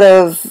lot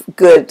of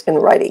good in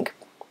writing.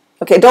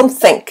 Okay, don't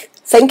think.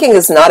 Thinking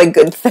is not a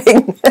good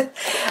thing.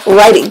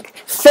 Writing.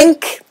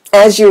 Think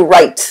as you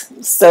write.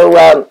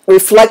 So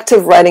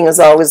reflective writing is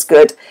always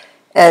good.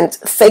 And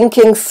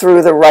thinking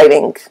through the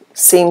writing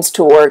seems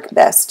to work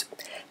best.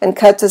 And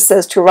Kata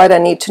says, to write I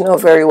need to know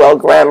very well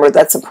grammar.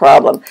 That's a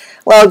problem.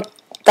 Well,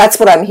 that's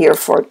what I'm here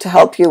for, to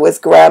help you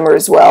with grammar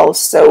as well.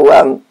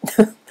 So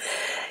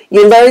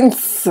you learn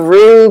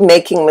through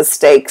making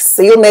mistakes.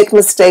 So you'll make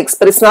mistakes,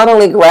 but it's not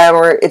only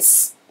grammar.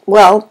 It's,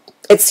 well,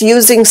 it's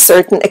using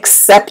certain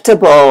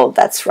acceptable,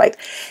 that's right.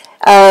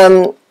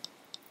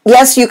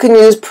 Yes, you can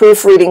use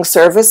proofreading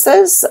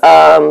services.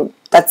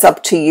 That's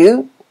up to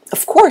you,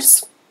 of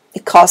course.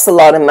 It costs a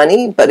lot of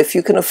money, but if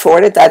you can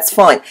afford it, that's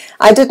fine.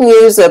 I didn't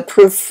use a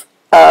proof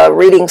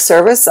reading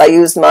service. I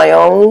used my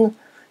own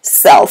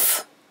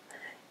self,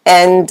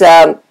 and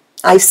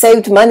I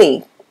saved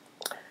money.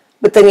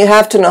 But then you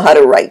have to know how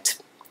to write.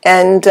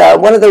 And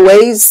one of the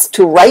ways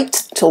to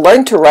write, to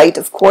learn to write,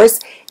 of course,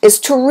 is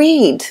to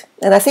read.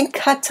 And I think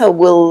Kata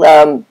will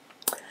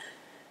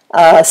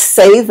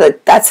say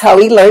that that's how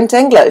he learned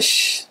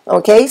English.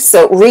 Okay,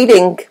 so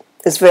reading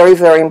is very,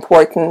 very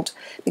important,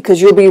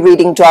 because you'll be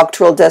reading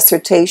doctoral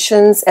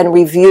dissertations and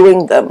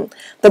reviewing them.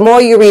 The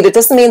more you read, it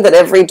doesn't mean that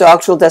every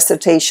doctoral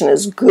dissertation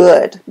is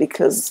good,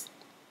 because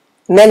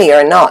many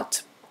are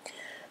not.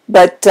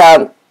 But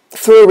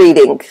through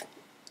reading,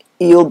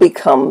 you'll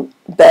become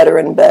better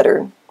and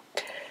better.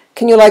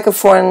 Can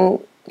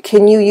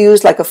you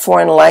use like a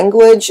foreign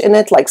language in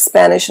it, like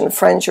Spanish and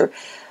French? Or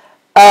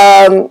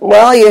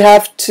well, you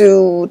have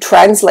to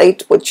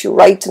translate what you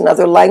write in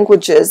other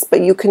languages,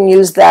 but you can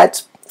use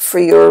that for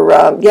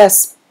your,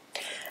 yes.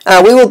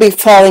 We will be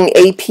following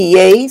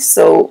APA,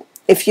 so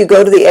if you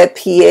go to the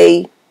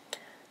APA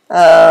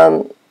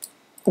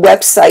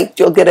website,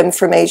 you'll get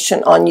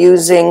information on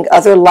using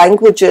other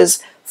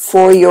languages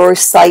for your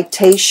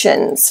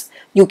citations.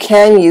 You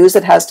can use,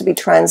 it has to be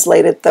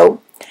translated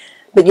though,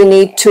 but you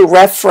need to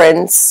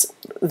reference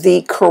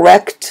the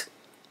correct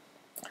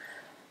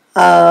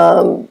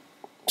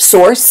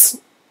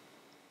source.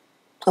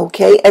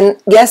 Okay, and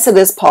yes, it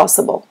is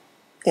possible.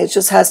 It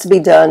just has to be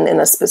done in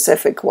a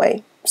specific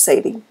way,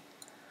 Sadie.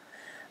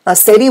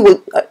 Sadie,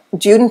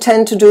 do you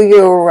intend to do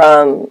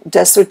your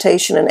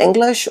dissertation in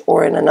English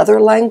or in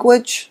another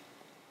language?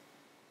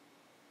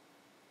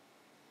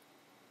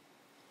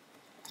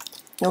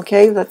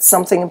 Okay, that's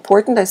something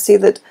important. I see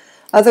that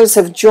others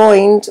have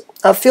joined.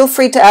 Feel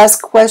free to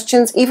ask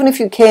questions, even if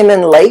you came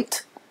in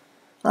late.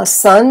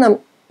 Son, I'm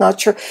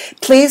not sure.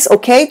 Please,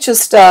 okay,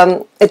 just,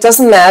 it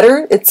doesn't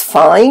matter. It's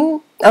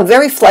fine. I'm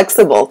very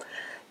flexible,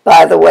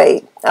 by the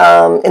way,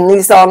 in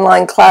these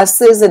online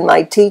classes, in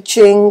my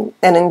teaching,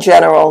 and in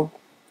general.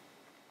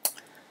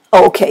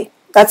 Oh, okay,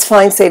 that's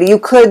fine, Sadie. You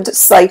could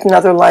cite in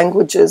other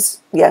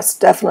languages. Yes,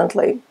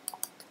 definitely.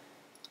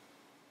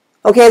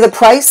 Okay, the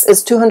price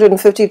is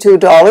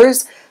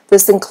 $252.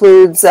 This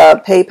includes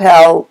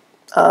PayPal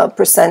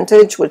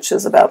percentage, which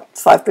is about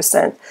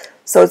 5%.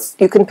 So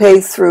you can pay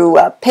through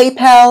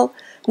PayPal,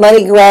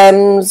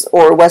 MoneyGrams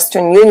or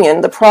Western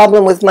Union. The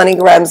problem with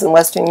MoneyGrams and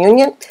Western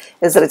Union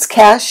is that it's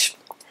cash.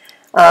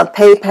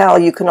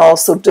 PayPal, you can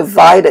also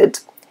divide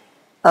it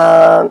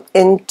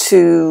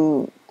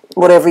into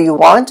whatever you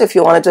want. If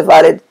you want to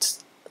divide it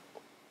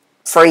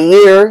for a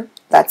year,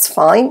 that's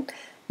fine.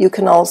 You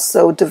can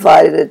also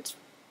divide it,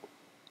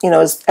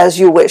 as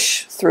you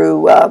wish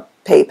through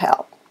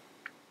PayPal.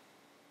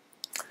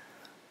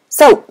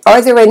 So,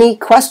 are there any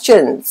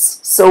questions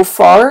so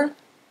far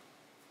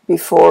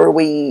before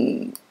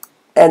we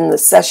end the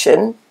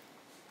session?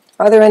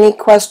 Are there any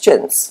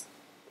questions?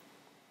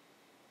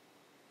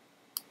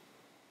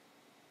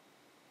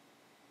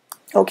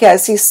 Okay, I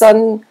see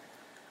Sun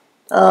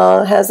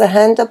has a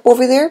hand up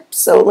over there,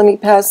 so let me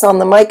pass on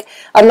the mic.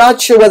 I'm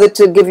not sure whether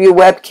to give you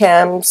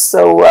webcam,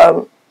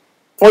 so,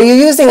 or you're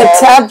using a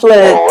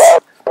tablet.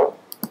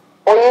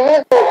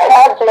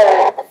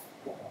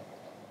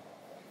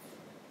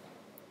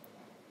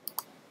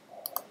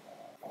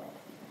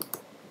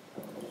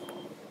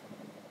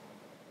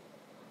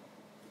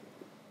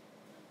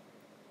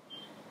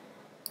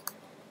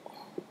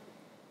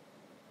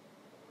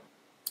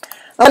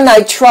 And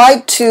I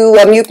tried to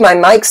mute my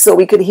mic so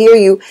we could hear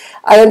you.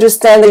 I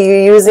understand that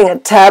you're using a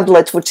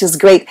tablet, which is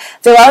great.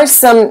 There are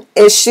some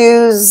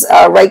issues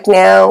right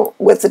now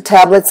with the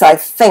tablets, I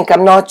think.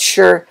 I'm not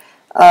sure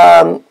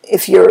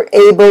if you're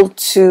able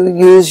to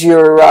use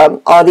your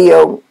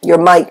audio, your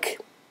mic.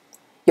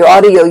 Your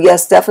audio,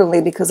 yes,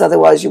 definitely, because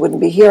otherwise you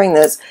wouldn't be hearing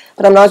this.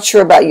 But I'm not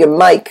sure about your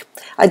mic.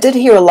 I did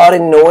hear a lot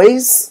of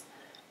noise.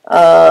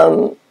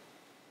 Oh,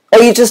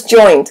 you just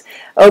joined.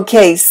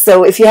 Okay,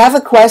 so if you have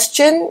a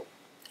question,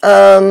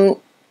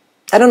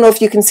 I don't know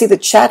if you can see the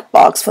chat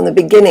box from the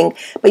beginning,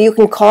 but you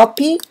can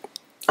copy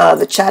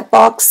the chat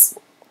box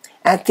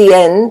at the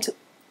end,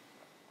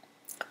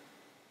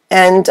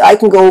 and I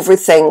can go over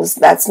things.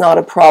 That's not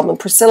a problem.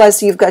 Priscilla, I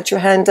see you've got your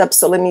hand up,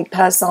 so let me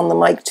pass on the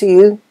mic to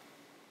you.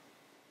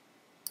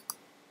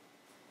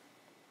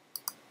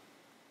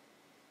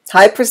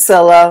 Hi,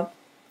 Priscilla.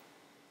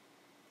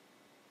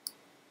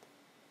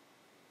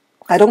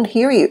 I don't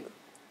hear you.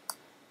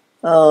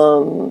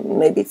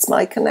 Maybe it's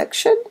my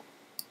connection.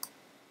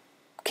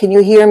 Can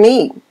you hear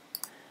me?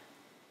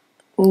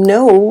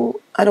 No,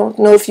 I don't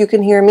know if you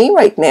can hear me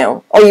right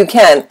now. Oh, you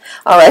can.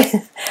 All right.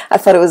 I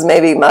thought it was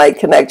maybe my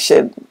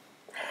connection.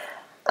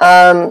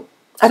 I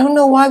don't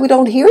know why we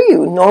don't hear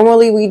you.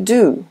 Normally we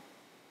do.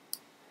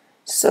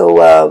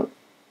 So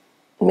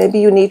maybe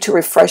you need to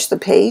refresh the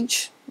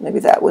page. Maybe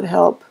that would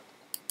help.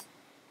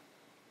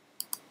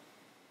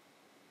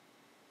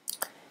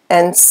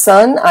 And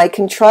Sun, I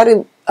can try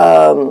to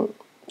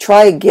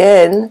try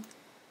again.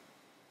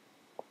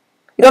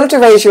 You don't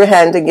have to raise your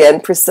hand again,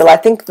 Priscilla. I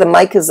think the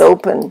mic is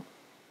open.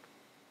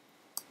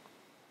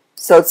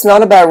 So it's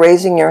not about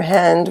raising your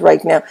hand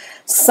right now.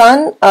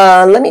 Sun,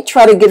 let me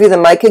try to give you the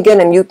mic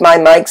again and mute my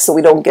mic so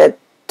we don't get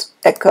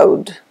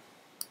echoed.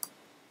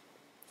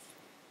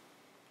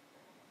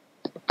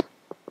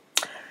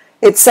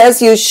 It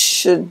says you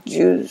should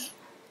use...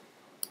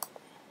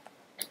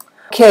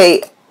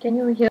 Okay. Can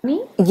you hear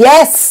me?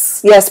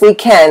 Yes, yes, we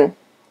can.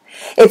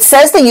 It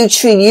says that you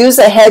should use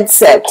a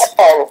headset.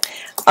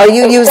 Are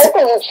you using?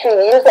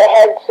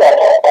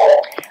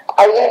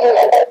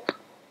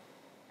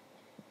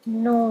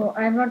 No,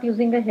 I'm not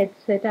using a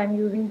headset. I'm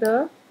using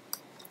the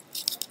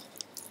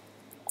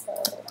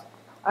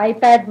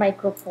iPad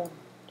microphone.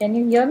 Can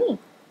you hear me?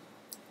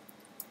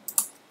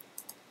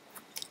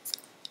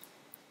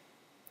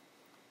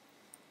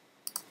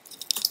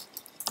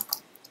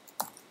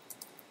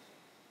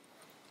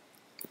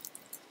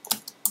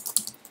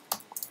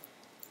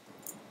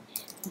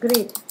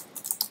 Great.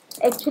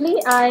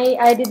 Actually,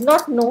 I did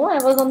not know.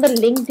 I was on the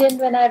LinkedIn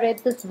when I read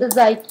this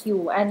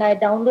IQ, and I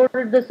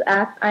downloaded this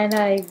app and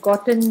I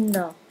got in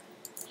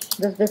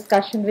this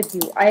discussion with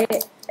you. I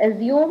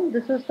assume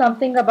this is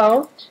something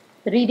about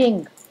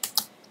reading.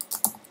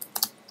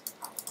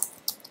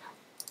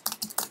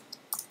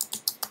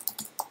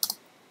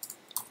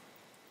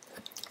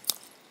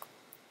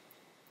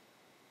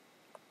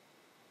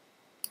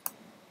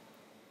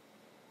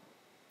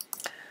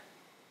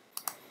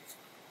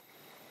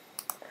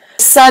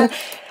 Son,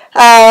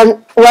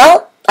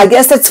 well, I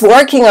guess it's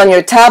working on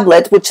your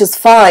tablet, which is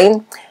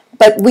fine,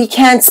 but we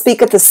can't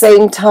speak at the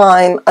same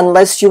time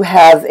unless you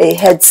have a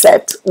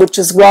headset, which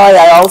is why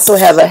I also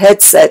have a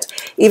headset,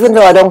 even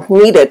though I don't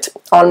need it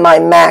on my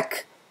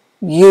Mac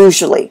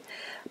usually.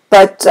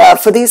 But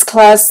for these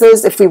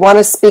classes, if we want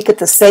to speak at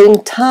the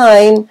same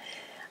time,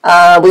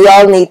 we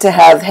all need to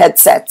have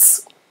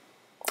headsets.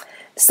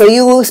 So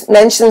you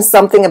mentioned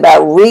something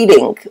about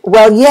reading.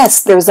 Well,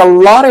 yes, there's a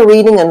lot of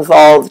reading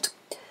involved.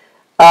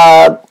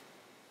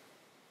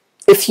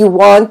 If you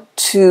want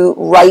to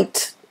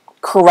write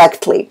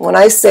correctly. When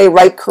I say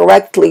write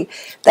correctly,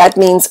 that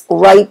means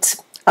write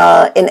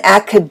in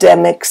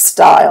academic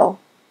style.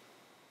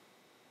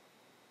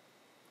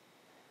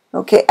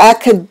 Okay,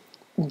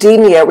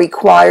 academia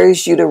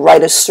requires you to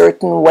write a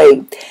certain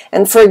way.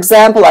 And for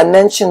example, I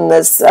mentioned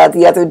this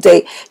the other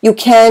day, you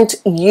can't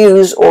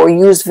use or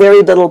use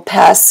very little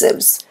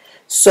passives.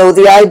 So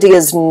the idea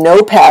is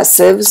no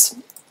passives.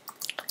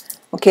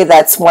 Okay,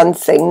 that's one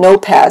thing, no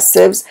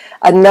passives.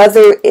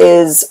 Another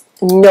is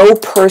no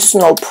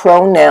personal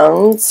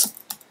pronouns.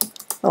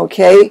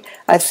 Okay,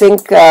 I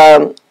think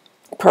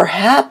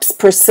perhaps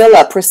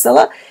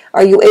Priscilla,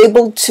 are you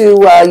able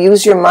to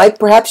use your mic?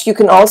 Perhaps you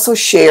can also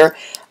share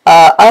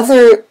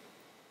other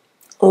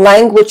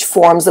language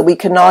forms that we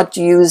cannot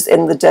use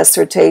in the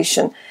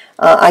dissertation.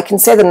 I can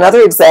say that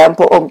another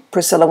example, oh,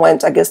 Priscilla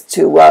went, I guess,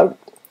 to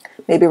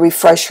maybe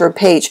refresh her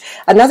page.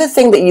 Another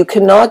thing that you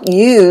cannot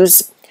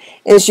use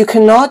is you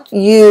cannot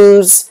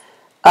use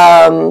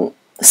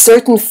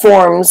certain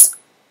forms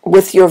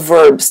with your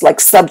verbs,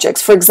 like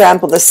subjects. For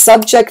example, the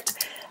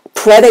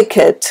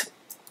subject-predicate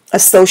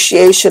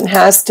association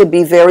has to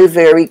be very,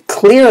 very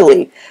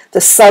clearly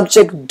the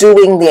subject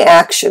doing the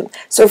action.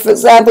 So, for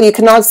example, you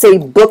cannot say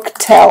book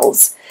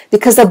tells,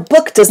 because a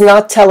book does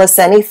not tell us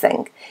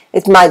anything.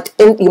 You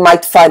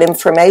might find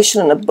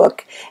information in a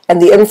book,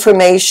 and the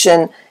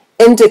information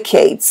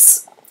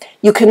indicates.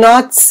 You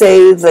cannot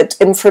say that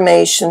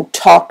information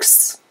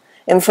talks.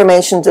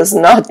 Information does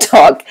not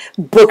talk.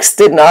 Books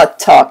did not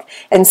talk,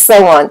 and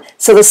so on.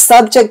 So the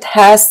subject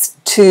has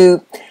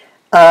to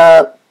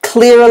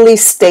clearly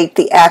state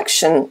the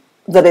action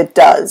that it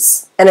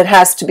does, and it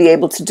has to be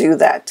able to do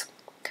that.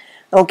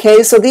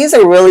 Okay, so these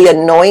are really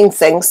annoying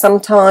things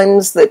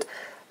sometimes that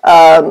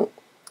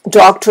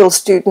doctoral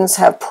students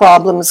have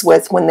problems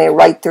with when they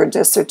write their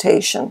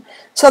dissertation.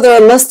 So there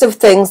are a list of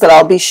things that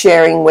I'll be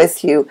sharing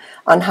with you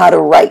on how to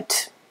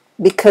write,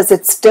 because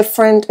it's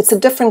different. It's a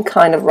different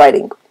kind of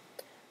writing.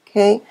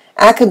 Okay,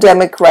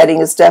 academic writing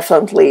is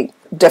definitely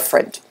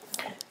different.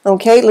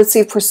 Okay, let's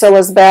see if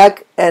Priscilla's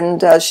back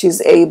and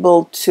she's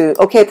able to.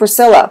 Okay,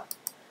 Priscilla,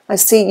 I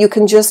see you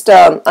can just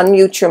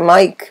unmute your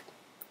mic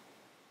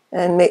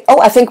and make.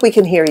 Oh, I think we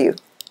can hear you.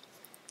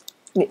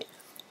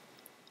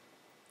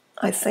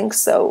 I think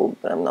so,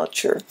 but I'm not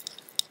sure.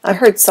 I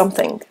heard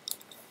something.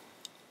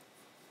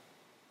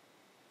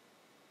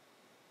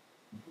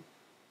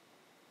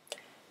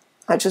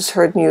 I just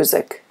heard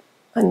music,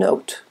 a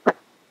note.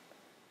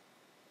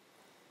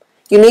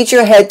 You need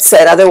your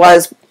headset,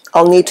 otherwise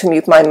I'll need to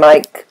mute my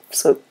mic.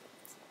 So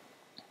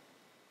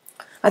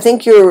I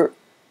think is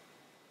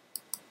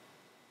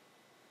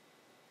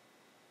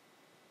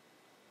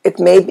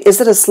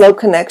it a slow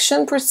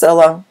connection,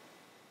 Priscilla?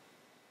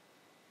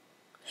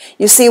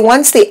 You see,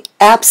 once the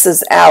apps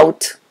is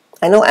out,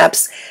 I know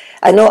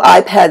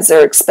iPads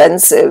are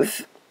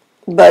expensive,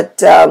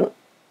 but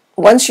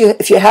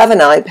if you have an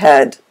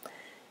iPad,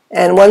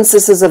 and once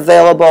this is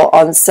available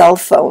on cell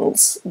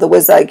phones, the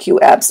WizIQ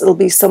apps, it'll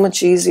be so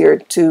much easier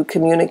to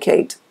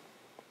communicate.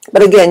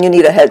 But again, you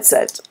need a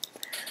headset,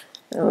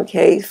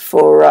 okay,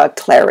 for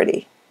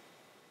clarity,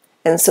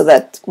 and so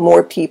that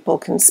more people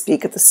can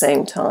speak at the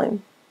same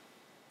time.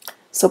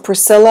 So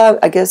Priscilla,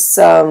 I guess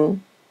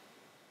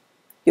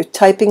you're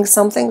typing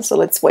something, so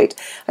let's wait.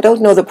 I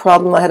don't know the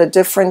problem. I had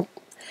different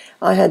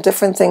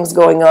things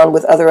going on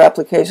with other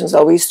applications.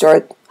 I'll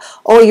restart.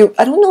 Oh,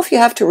 I don't know if you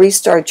have to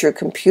restart your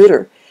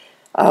computer.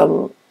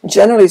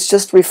 Generally, it's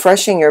just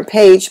refreshing your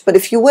page, but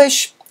if you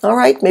wish, all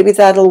right, maybe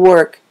that'll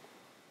work.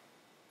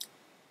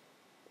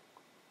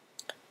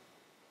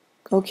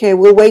 Okay,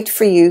 we'll wait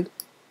for you.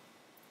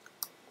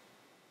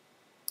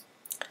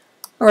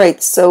 All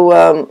right, so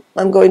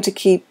I'm going to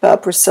keep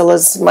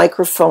Priscilla's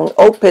microphone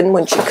open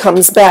when she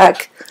comes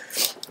back.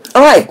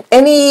 All right,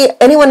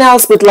 anyone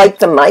else would like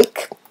the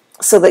mic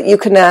so that you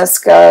can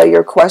ask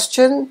your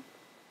question?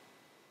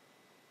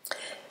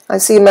 I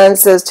see a man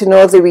says to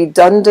know the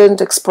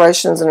redundant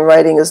expressions in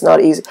writing is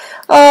not easy.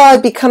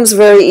 It becomes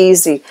very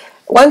easy.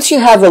 Once you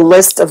have a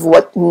list of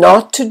what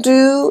not to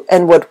do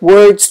and what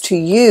words to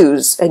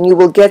use, and you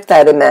will get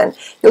that, Iman.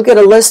 You'll get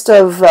a list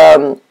of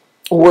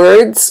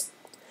words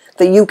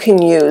that you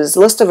can use, a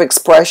list of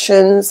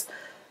expressions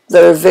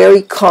that are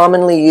very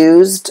commonly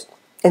used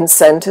in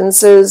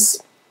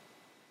sentences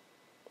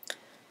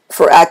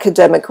for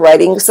academic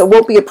writing. So it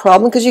won't be a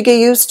problem because you get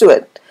used to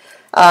it.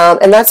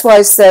 And that's why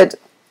I said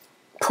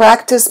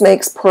practice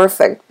makes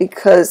perfect,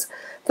 because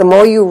the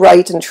more you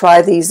write and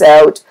try these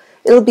out,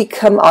 it'll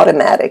become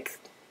automatic.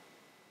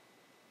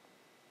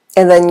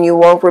 And then you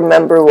won't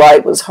remember why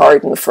it was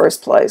hard in the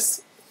first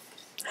place.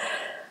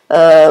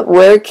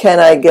 Where can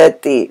I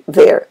get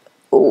there?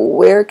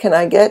 Where can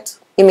I get?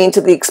 You mean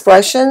to the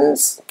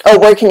expressions? Oh,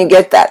 where can you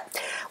get that?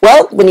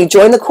 Well, when you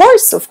join the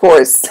course, of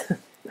course.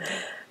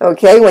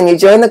 Okay, when you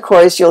join the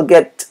course, you'll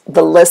get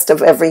the list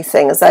of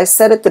everything. As I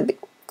said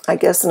I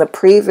guess in a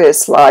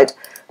previous slide,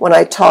 when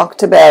I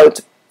talked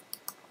about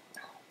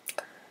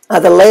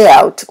the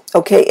layout,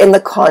 okay, in the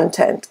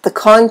content. The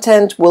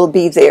content will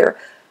be there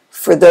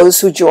for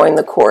those who join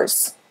the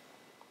course.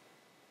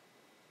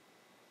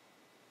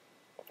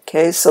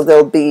 Okay, so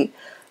there'll be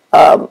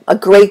a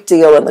great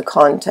deal in the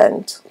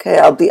content. Okay,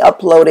 I'll be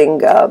uploading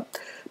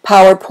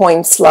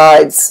PowerPoint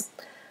slides.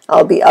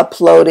 I'll be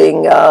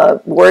uploading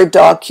Word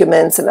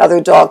documents and other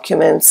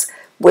documents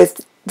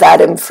with that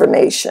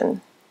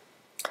information.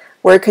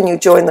 Where can you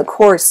join the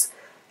course?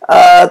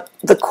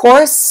 The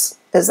course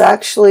is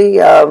actually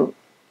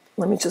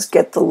Let me just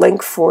get the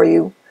link for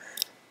you.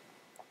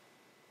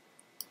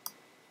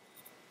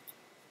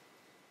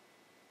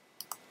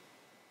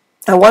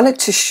 I wanted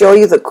to show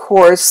you the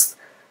course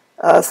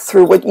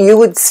through what you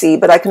would see,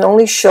 but I can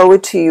only show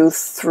it to you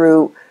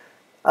through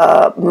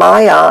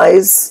my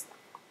eyes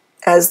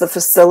as the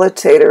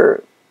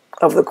facilitator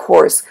of the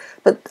course.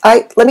 But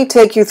let me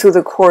take you through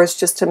the course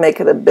just to make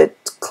it a bit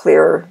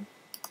clearer.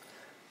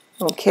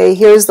 Okay,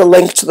 here's the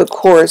link to the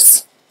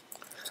course.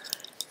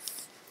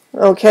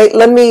 Okay,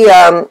 let me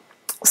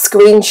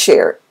screen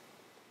share.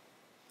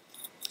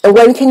 And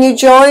when can you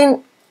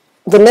join?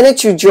 The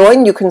minute you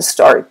join, you can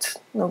start.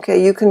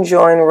 Okay, you can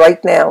join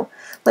right now.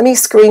 Let me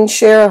screen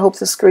share. I hope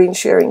the screen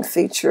sharing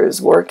feature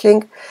is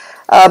working.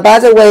 By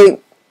the way,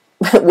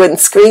 when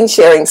screen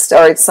sharing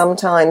starts,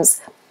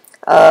 sometimes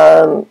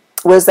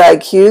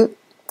WizIQ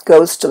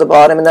goes to the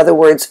bottom. In other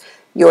words,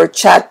 your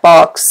chat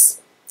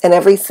box and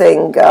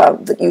everything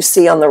that you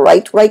see on the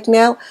right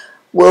now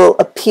will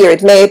appear.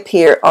 It may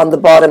appear on the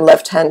bottom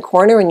left-hand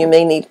corner, and you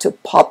may need to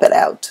pop it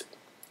out.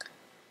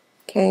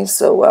 Okay,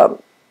 so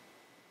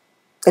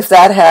if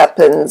that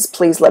happens,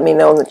 please let me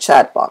know in the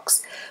chat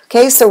box.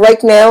 Okay, so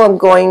right now I'm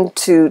going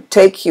to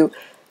take you.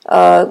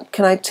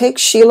 Can I take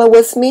Sheila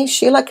with me?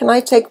 Sheila, can I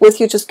take with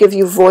you, just give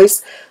you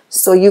voice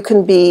so you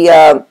can be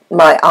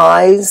my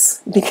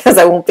eyes, because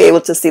I won't be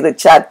able to see the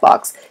chat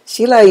box.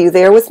 Sheila, are you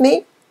there with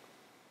me?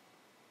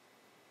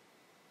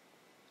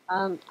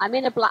 I'm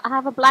in I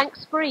have a blank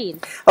screen.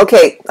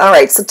 Okay, all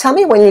right. So tell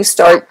me when you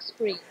start. Blank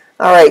screen.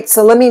 All right,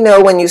 so let me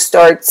know when you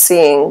start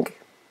seeing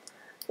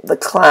the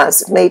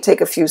class. It may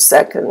take a few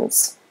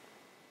seconds.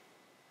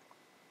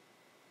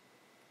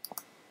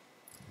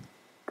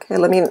 Okay,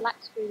 let me.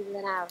 Black screen with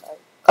an arrow.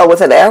 Oh,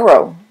 with an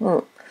arrow.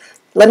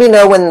 Let me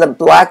know when the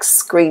black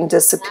screen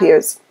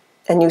disappears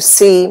and you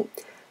see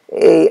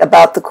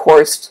about the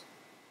course.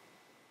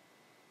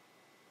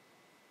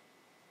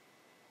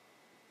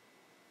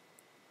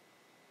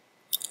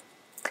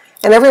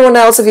 And everyone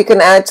else, if you can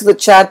add to the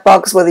chat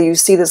box whether you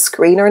see the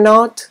screen or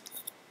not.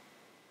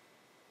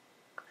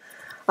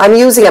 I'm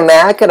using a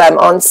Mac and I'm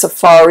on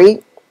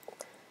Safari.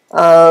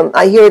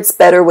 I hear it's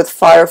better with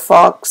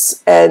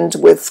Firefox and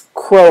with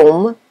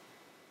Chrome.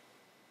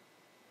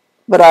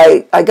 But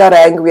I got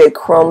angry at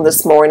Chrome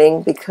this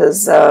morning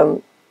because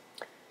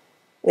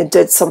it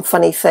did some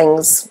funny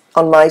things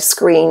on my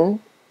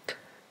screen.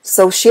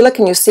 So Sheila,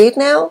 can you see it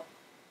now?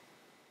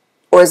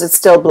 Or is it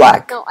still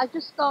black? No, I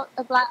just got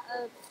a black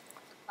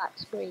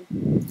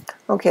screen.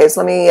 Okay,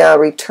 so let me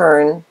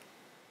return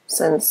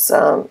since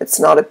it's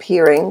not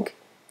appearing.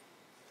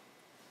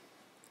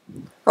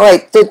 All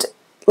right,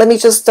 let me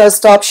just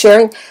stop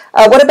sharing.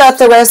 What about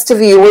the rest of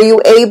you? Were you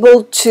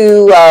able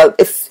to,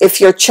 if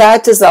your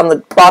chat is on the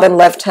bottom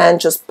left hand,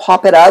 just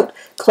pop it out,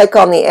 click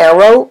on the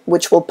arrow,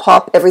 which will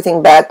pop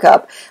everything back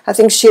up. I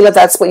think, Sheila,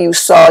 that's what you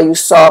saw.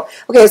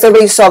 Okay, so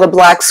everybody saw the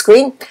black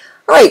screen.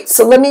 All right,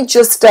 so let me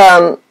just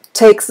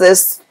take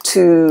this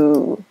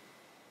to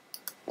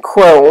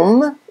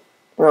Chrome.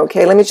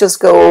 Okay, let me just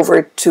go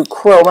over to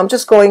Chrome. I'm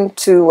just going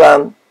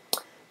to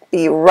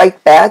be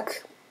right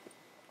back.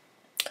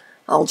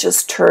 I'll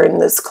just turn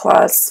this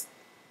class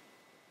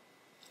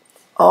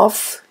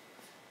off,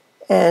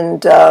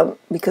 and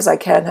because I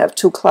can't have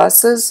two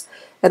classes,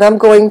 and I'm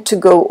going to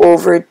go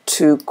over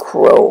to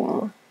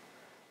Chrome.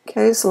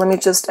 Okay, so let me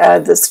just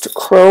add this to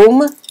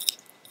Chrome.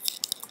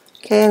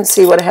 Okay, and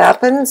see what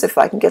happens, if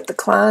I can get the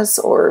class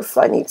or if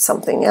I need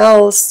something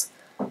else.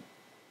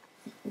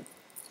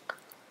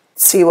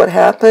 See what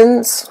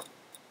happens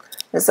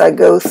as I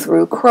go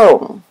through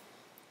Chrome.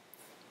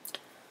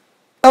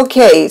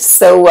 Okay,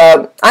 so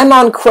I'm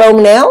on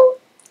Chrome now.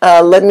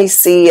 Let me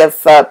see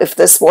if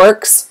this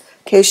works.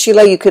 Okay,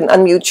 Sheila, you can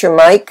unmute your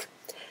mic.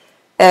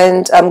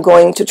 And I'm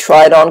going to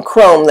try it on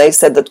Chrome. They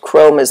said that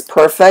Chrome is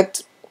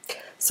perfect.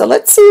 So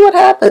let's see what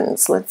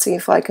happens. Let's see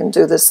if I can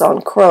do this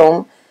on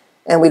Chrome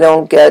and we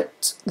don't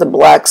get the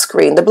black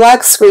screen. The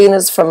black screen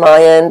is from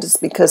my end. It's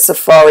because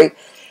Safari,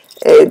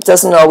 it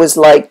doesn't always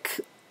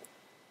like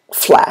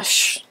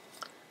Flash.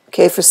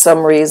 Okay, for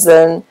some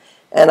reason.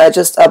 And I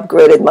just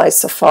upgraded my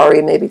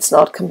Safari. Maybe it's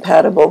not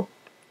compatible.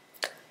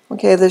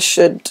 Okay, this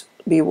should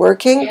be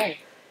working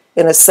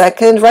in a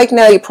second. Right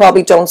now, you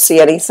probably don't see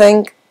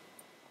anything.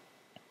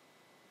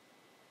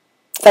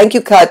 Thank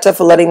you, Kata,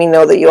 for letting me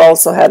know that you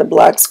also had a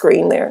black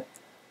screen there.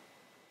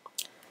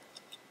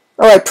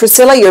 All right,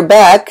 Priscilla, you're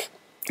back.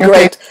 Okay.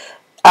 Great.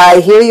 I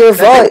hear your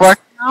voice. It work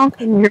now?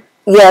 Can you hear?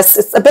 Yes,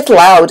 it's a bit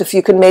loud. If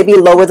you can maybe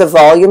lower the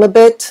volume a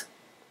bit.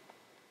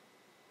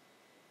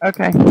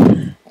 Okay.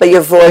 But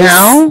your voice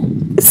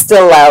is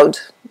still loud.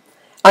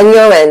 On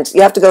your end,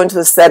 you have to go into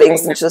the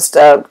settings and just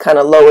kind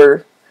of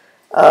lower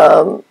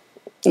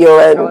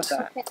your end.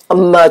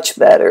 Much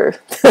better.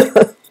 I've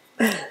got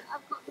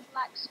the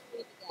black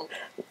screen again.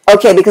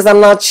 Okay, because I'm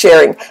not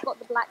sharing. I've got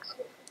the black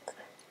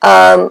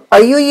screen.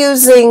 Are you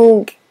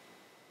using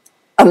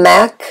a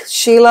Mac,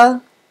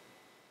 Sheila?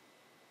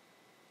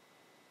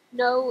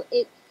 No,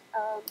 it's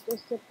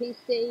just a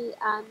PC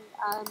and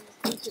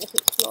Internet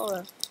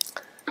Explorer.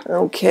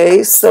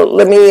 Okay, so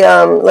let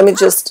me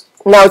just,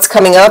 now it's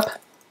coming up.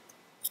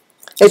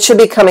 It should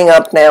be coming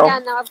up now. Yeah,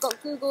 now I've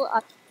got Google.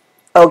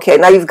 Okay,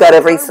 now you've got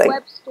everything.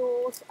 Web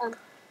stores.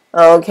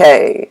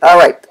 Okay, all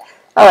right.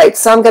 All right,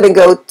 so I'm going to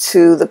go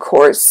to the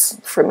course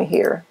from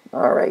here.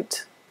 All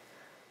right.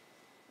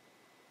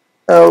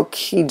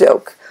 Okie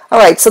doke. All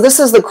right, so this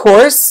is the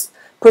course.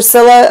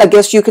 Priscilla, I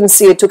guess you can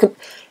see it too.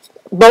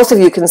 Both of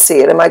you can see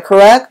it, am I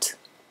correct?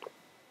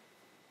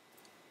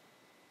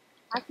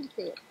 I can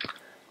see it.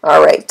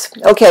 All right,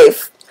 okay.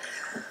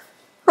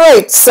 All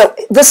right, so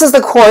this is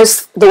the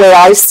course the way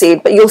I see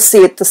it, but you'll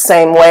see it the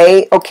same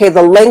way. Okay,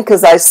 the link,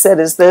 as I said,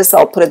 is this.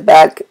 I'll put it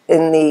back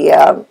in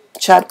the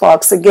chat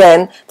box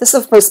again. This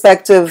is a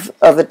perspective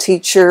of a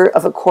teacher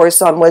of a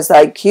course on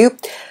WizIQ.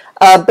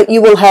 But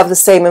you will have the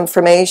same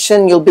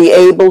information. You'll be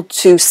able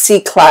to see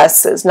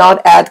classes,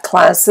 not add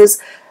classes,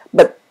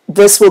 but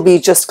this will be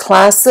just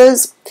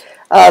classes.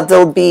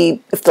 There'll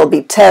be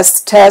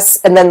tests,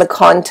 and then the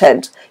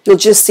content. You'll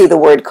just see the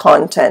word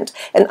content.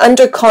 And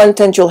under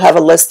content, you'll have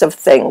a list of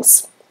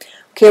things.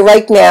 Okay,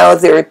 right now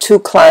there are 2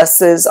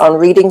 classes on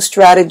reading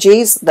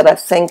strategies that I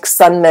think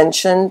Sun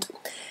mentioned,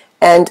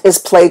 and is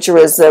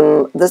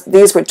plagiarism.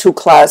 These were 2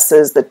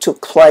 classes that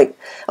took place.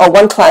 Oh,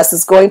 one class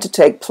is going to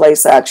take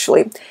place,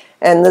 actually.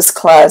 And this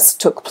class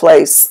took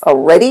place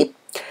already.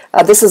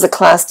 This is a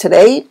class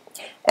today,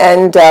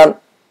 and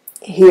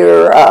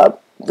here,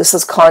 this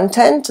is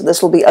content.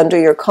 This will be under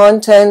your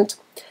content.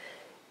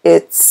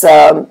 It's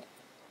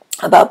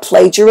about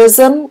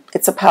plagiarism.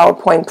 It's a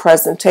PowerPoint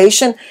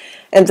presentation,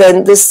 and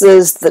then this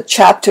is the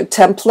chapter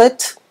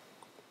template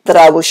that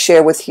I will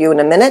share with you in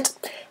a minute,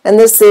 and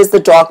this is the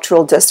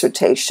doctoral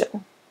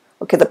dissertation.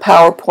 Okay, the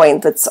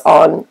PowerPoint that's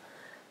on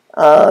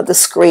the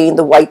screen,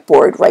 the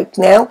whiteboard right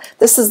now.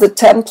 This is the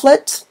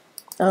template.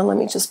 Let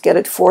me just get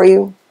it for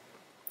you.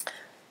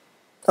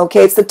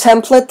 Okay, it's the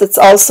template that's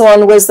also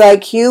on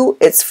WizIQ.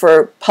 It's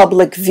for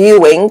public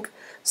viewing,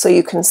 so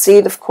you can see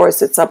it. Of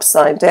course, it's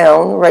upside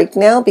down right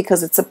now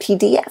because it's a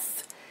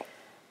PDF.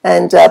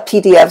 And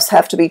PDFs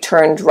have to be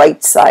turned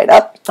right side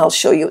up. I'll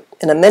show you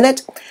in a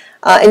minute.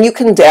 And you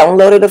can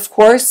download it, of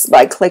course,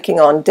 by clicking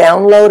on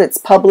download. It's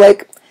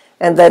public,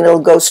 and then it'll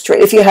go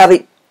straight. If you have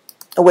a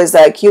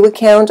WizIQ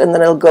account, and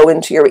then it'll go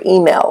into your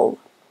email.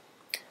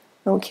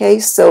 Okay,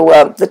 so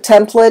the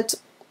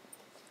template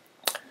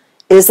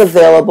is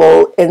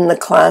available in the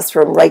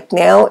classroom right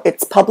now.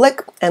 It's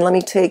public, and let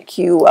me take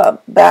you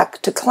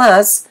back to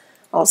class.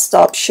 I'll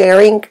stop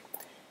sharing,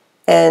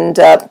 and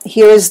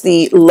here's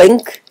the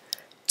link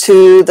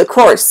to the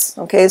course.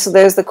 Okay, so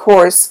there's the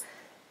course,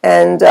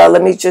 and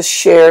let me just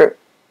share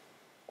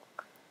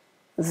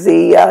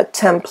the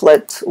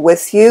template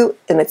with you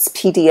in its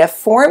PDF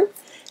form.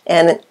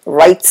 And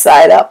right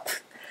side up.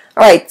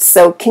 All right,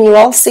 so can you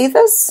all see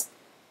this?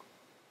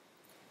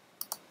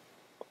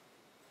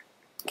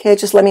 Okay,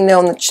 just let me know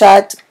in the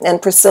chat.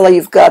 And Priscilla,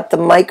 you've got the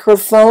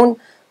microphone.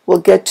 We'll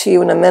get to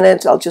you in a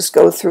minute. I'll just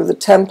go through the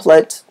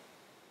template.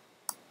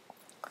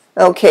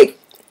 Okay,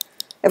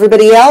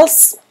 everybody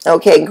else?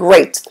 Okay,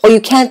 great. Oh,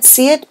 you can't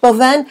see it,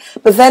 Bhavan?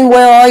 Bhavan,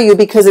 where are you?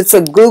 Because it's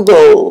a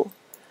Google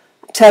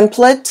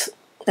template,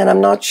 and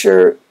I'm not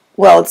sure.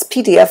 Well, it's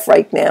PDF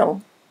right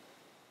now.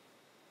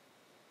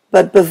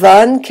 But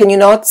Bhavan, can you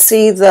not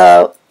see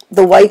the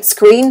white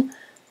screen?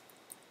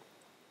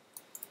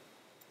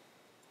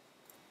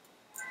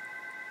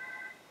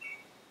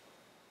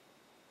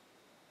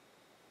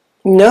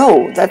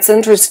 No, that's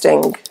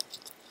interesting.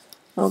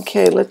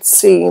 Okay, let's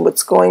see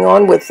what's going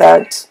on with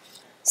that.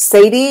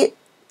 Sadie,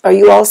 are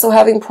you also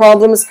having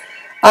problems?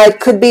 It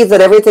could be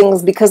that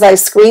everything's because I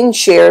screen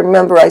share.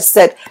 Remember, I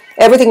said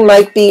everything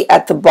might be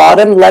at the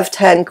bottom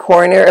left-hand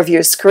corner of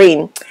your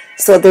screen.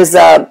 So there's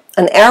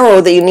an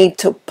arrow that you need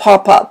to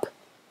pop up.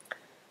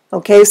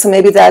 Okay, so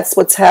maybe that's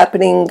what's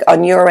happening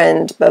on your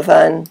end,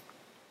 Bhavan.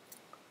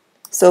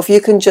 So if you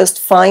can just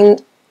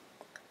find,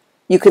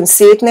 you can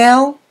see it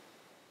now?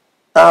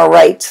 All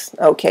right,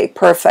 okay,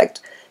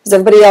 perfect. Is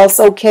everybody else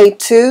okay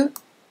too?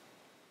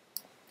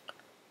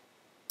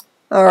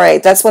 All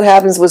right, that's what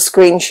happens with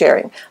screen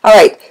sharing. All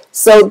right,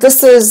 so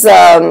this is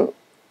the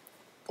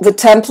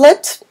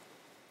template.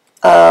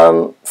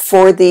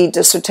 For the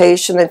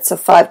dissertation. It's a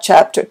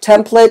 5-chapter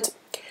template,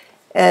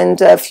 and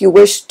if you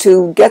wish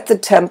to get the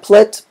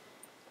template,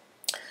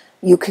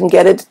 you can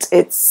get it.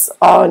 It's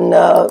on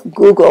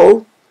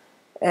Google,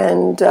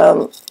 and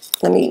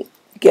let me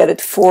get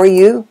it for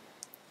you.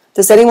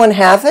 Does anyone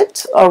have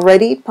it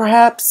already,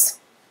 perhaps?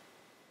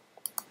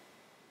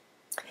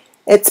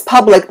 It's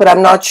public, but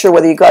I'm not sure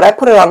whether you got it. I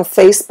put it on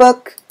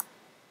Facebook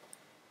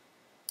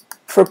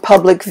for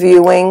public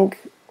viewing,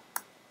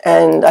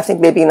 and I think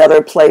maybe in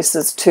other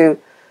places too.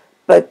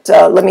 But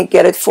let me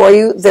get it for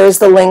you. There's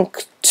the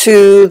link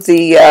to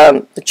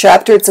the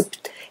chapter.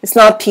 It's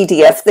not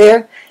PDF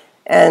there,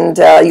 and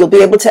you'll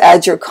be able to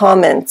add your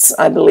comments,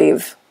 I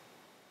believe.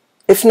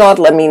 If not,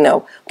 let me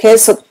know. Okay,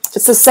 so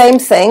it's the same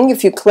thing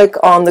if you click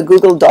on the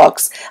Google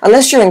Docs.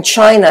 Unless you're in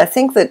China, I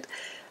think that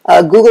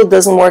Google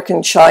doesn't work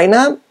in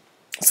China,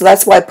 so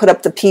that's why I put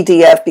up the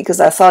PDF,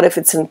 because I thought if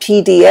it's in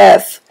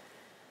PDF,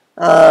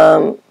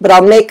 but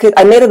I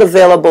made it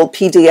available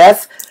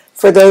PDF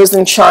for those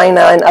in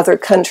China and other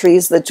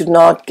countries that do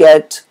not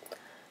get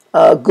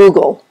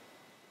Google.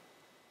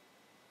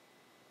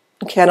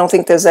 Okay, I don't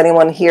think there's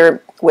anyone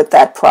here with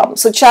that problem.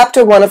 So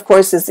chapter 1, of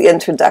course, is the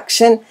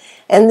introduction,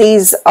 and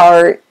these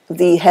are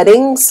the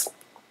headings.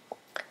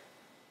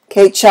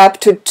 Okay,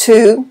 chapter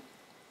 2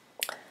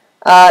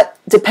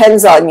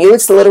 depends on you.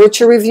 It's the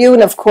literature review,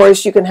 and of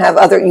course you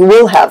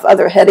will have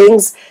other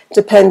headings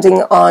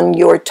depending on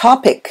your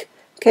topic.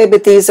 Okay,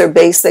 but these are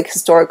basic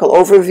historical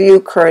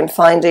overview, current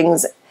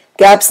findings,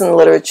 gaps in the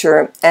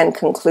literature, and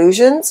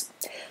conclusions.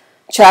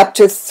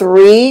 Chapter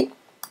 3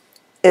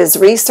 is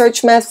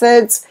research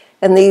methods,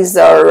 and these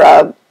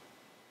are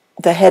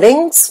the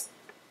headings.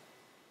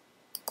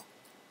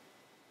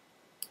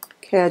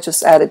 Okay, I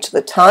just added to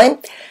the time.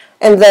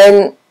 And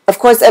then, of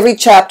course, every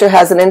chapter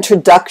has an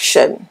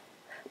introduction,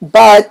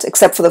 but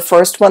except for the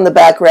first one, the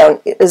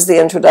background is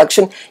the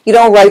introduction. You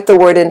don't write the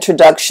word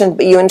introduction,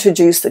 but you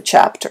introduce the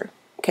chapter.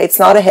 Okay, it's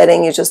not a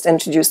heading, you just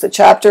introduce the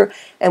chapter,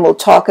 and we'll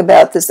talk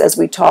about this as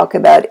we talk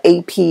about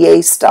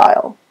APA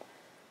style.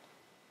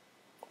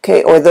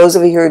 Okay, or those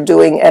of you who are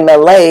doing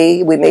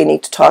MLA, we may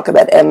need to talk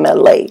about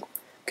MLA,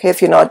 okay,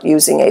 if you're not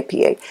using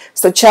APA.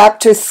 So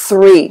chapter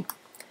 3,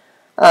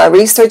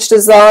 research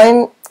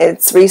design,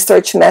 it's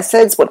research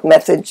methods, what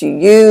methods you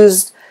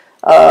used,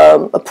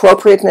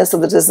 appropriateness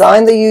of the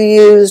design that you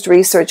used,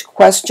 research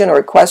question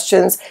or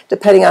questions,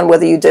 depending on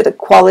whether you did a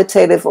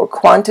qualitative or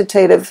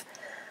quantitative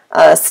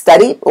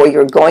study, or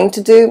you're going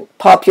to do,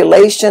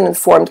 population,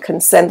 informed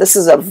consent. This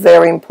is a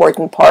very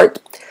important part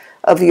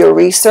of your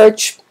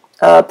research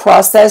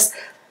process,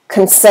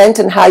 consent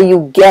and how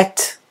you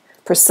get.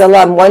 Priscilla,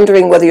 I'm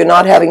wondering whether you're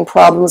not having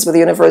problems with the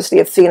University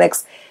of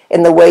Phoenix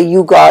in the way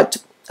you got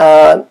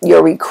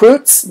your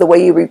recruits, the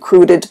way you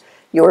recruited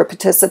your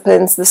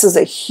participants. This is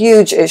a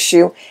huge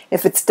issue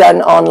if it's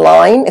done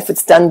online, if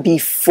it's done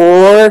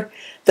before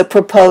the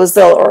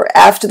proposal or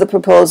after the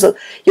proposal.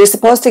 You're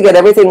supposed to get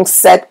everything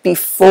set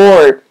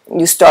before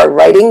you start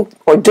writing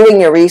or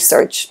doing your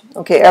research.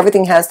 Okay,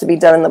 everything has to be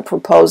done in the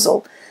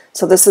proposal.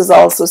 So this is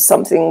also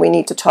something we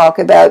need to talk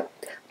about,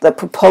 the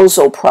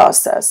proposal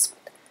process.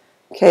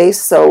 Okay,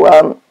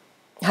 so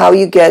how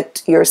you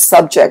get your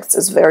subjects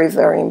is very,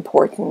 very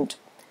important,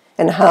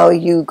 and how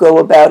you go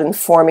about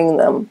informing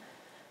them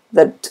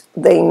that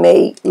they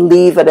may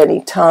leave at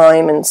any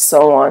time and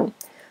so on.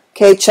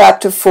 Okay,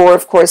 chapter 4,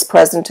 of course,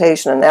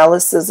 presentation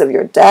analysis of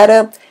your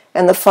data.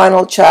 And the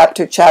final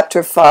chapter,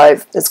 chapter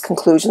 5, is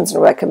conclusions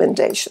and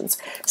recommendations.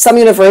 Some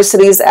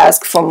universities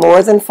ask for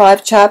more than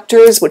 5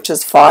 chapters, which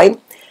is fine,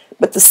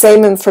 but the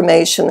same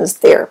information is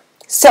there.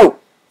 So,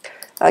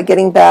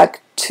 getting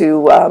back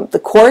to the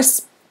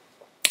course,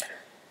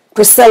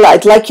 Priscilla,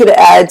 I'd like you to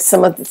add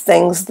some of the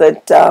things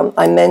that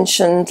I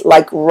mentioned,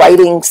 like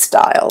writing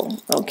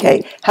style.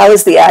 Okay, how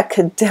is the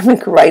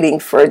academic writing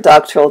for a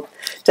doctoral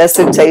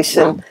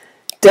dissertation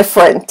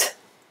different?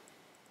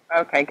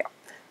 Okay.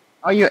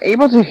 Are you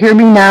able to hear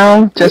me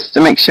now? Just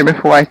to make sure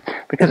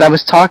because I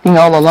was talking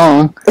all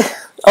along.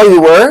 Oh,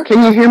 you were?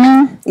 Can you hear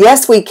me?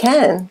 Yes, we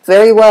can.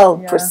 Very well,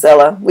 yeah.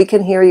 Priscilla. We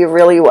can hear you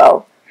really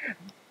well.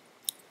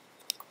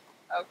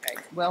 Okay.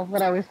 Well,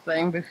 what I was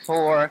saying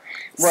before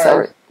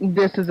was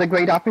this is a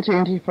great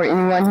opportunity for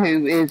anyone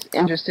who is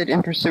interested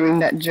in pursuing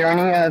that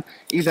journey of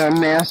either a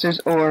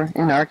master's or,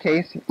 in my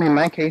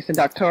case, a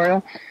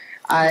doctoral.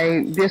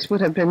 This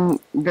would have been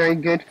very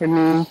good for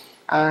me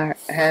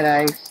had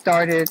I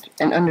started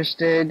and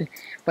understood,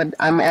 but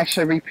I'm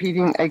actually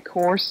repeating a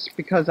course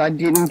because I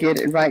didn't get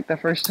it right the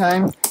first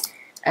time.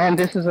 And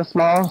this is a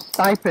small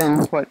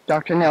stipend, what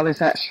Dr. Nell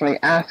is actually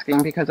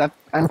asking, because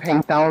I'm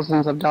paying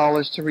thousands of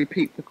dollars to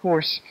repeat the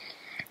course.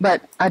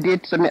 But I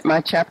did submit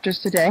my chapters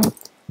today.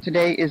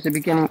 Today is the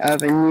beginning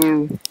of a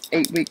new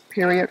 8-week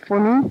period for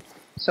me,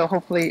 so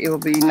hopefully it will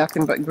be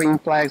nothing but green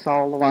flags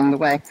all along the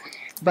way.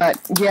 But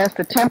yes,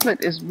 the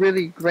template is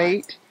really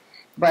great,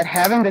 but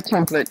having the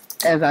template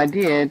as I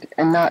did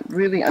and not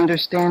really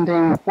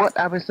understanding what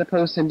I was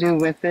supposed to do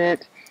with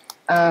it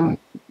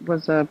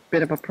was a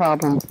bit of a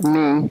problem for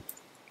me.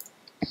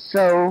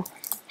 So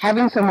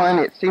having someone,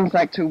 it seems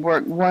like, to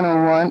work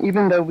one-on-one,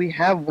 even though we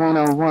have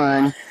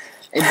one-on-one,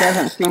 it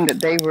doesn't seem that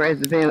they were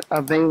as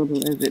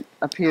available as it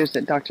appears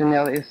that Dr.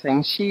 Nelly is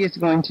saying. She is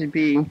going to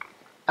be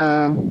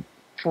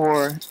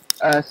for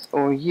us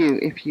or you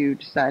if you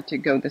decide to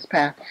go this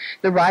path.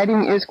 The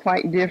writing is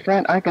quite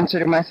different. I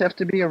consider myself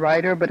to be a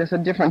writer, but it's a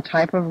different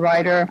type of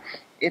writer.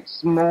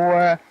 It's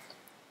more,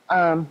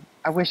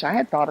 I wish I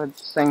had thought of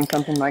saying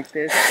something like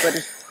this, but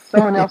it's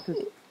someone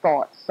else's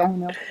thoughts,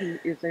 someone else who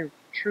is a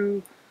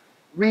true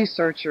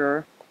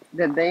researcher,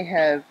 that they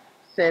have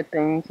said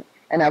things.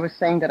 And I was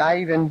saying that I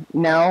even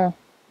now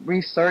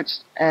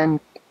researched and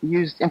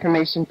used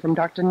information from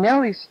Dr.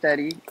 Nelly's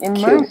study in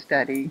my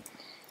study.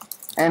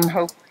 And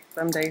hopefully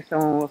someday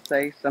someone will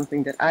say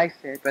something that I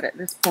said. But at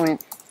this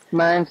point,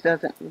 mine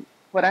doesn't,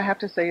 what I have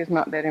to say is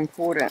not that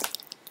important.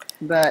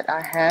 But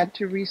I had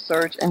to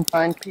research and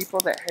find people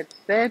that had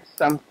said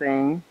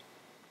something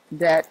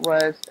that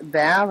was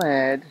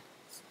valid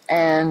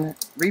and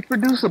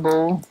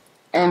reproducible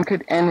and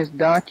is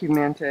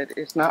documented.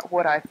 It's not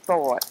what I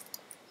thought.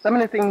 Some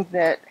of the things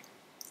that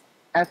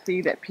I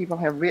see that people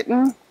have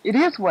written, it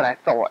is what I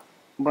thought,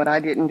 but I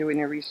didn't do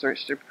any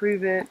research to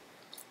prove it.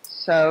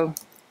 So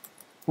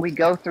we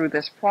go through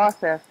this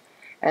process,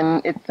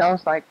 and it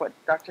sounds like what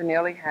Dr.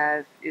 Nellie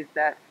has is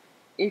that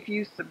if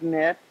you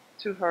submit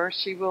to her,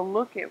 she will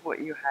look at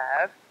what you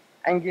have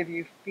and give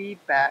you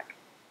feedback.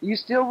 You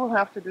still will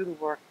have to do the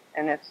work,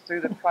 and it's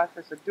through the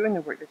process of doing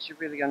the work that you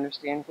really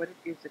understand what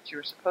it is that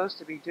you're supposed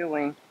to be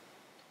doing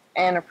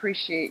and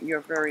appreciate your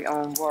very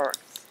own work.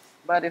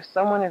 But if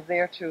someone is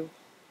there to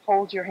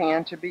hold your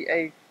hand, to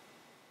be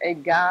a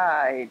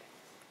guide,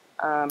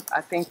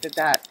 I think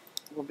that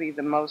will be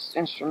the most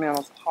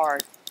instrumental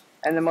part.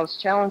 And the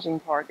most challenging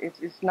part is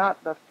it's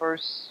not the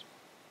first,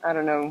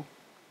 2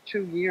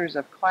 years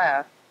of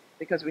class,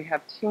 because we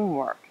have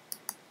teamwork.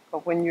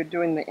 But when you're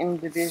doing the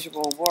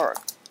individual work,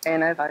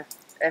 and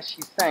as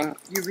she's saying,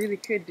 you really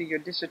could do your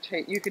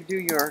dissertation, you could do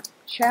your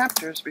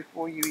chapters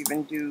before you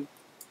even do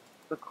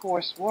the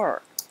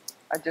coursework.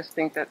 I just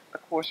think that the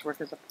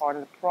coursework is a part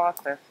of the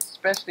process,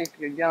 especially if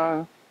you're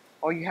young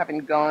or you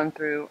haven't gone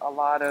through a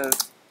lot of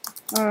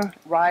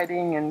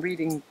writing and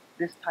reading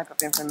this type of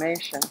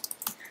information.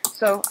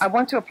 So I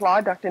want to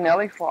applaud Dr.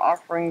 Nellie for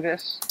offering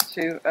this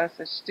to us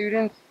as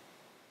students.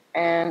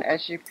 And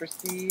as you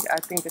proceed, I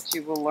think that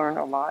you will learn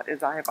a lot,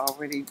 as I have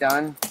already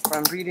done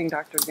from reading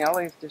Dr.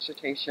 Nellie's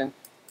dissertation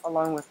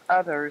along with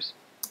others.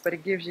 But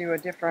it gives you a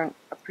different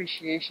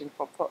appreciation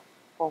for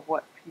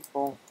what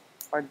people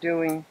are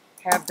doing,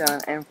 have done,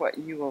 and what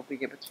you will be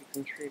able to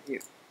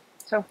contribute.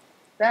 So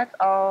that's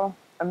all,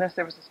 unless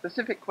there was a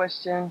specific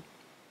question.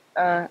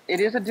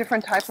 It is a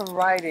different type of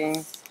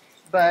writing,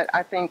 but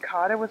I think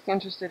Kata was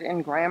interested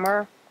in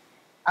grammar.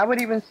 I would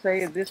even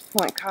say at this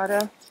point,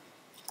 Kata,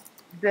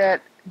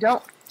 that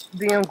the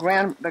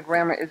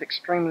grammar is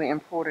extremely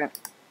important,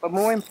 but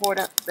more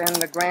important than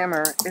the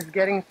grammar is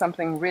getting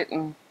something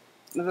written.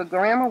 The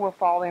grammar will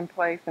fall in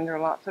place, and there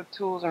are lots of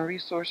tools and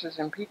resources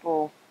and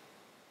people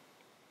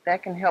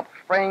that can help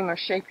frame or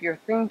shape your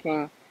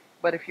thinking,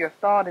 but if your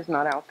thought is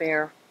not out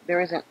there,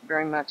 there isn't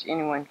very much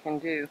anyone can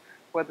do,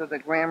 whether the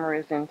grammar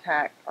is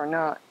intact or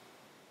not.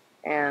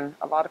 And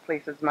a lot of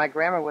places my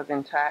grammar was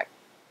intact,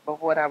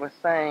 but what I was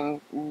saying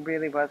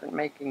really wasn't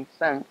making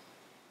sense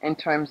in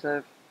terms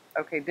of,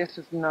 okay, this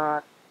is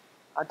not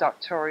a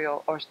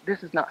doctoral, or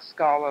this is not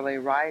scholarly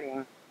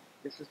writing,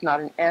 this is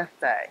not an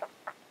essay,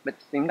 but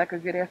it seemed like a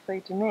good essay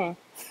to me.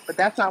 But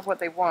that's not what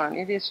they want.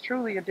 It is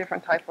truly a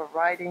different type of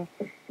writing,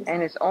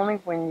 and it's only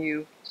when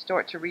you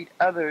start to read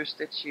others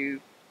that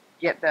you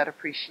get that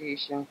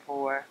appreciation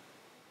for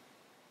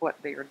what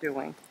they are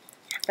doing.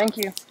 Thank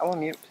you. I will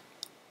mute.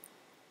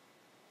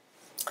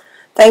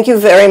 Thank you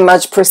very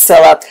much,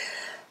 Priscilla.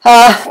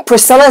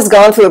 Priscilla has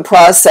gone through a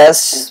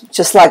process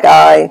just like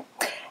I.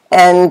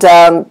 And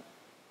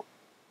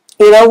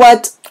you know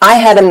what? I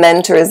had a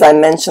mentor, as I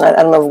mentioned.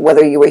 I don't know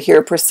whether you were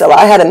here, Priscilla.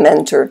 I had a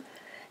mentor,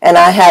 and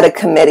I had a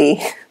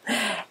committee,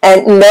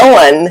 and no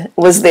one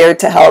was there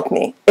to help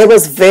me. It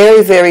was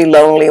very, very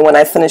lonely when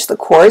I finished the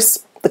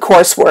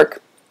coursework.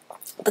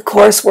 The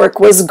coursework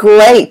was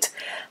great.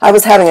 I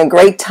was having a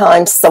great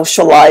time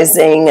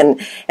socializing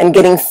and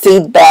getting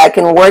feedback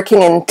and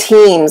working in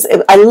teams.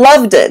 I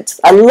loved it.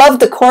 I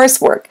loved the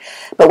coursework.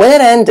 But when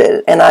it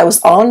ended and I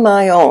was on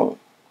my own,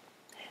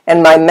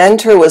 and my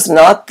mentor was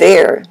not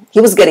there. He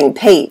was getting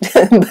paid,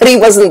 but he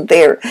wasn't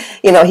there.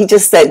 He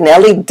just said,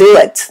 Nellie, do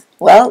it.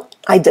 Well,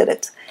 I did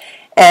it.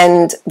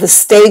 And the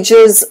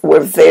stages were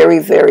very,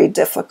 very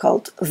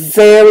difficult.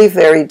 Very,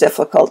 very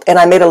difficult. And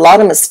I made a lot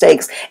of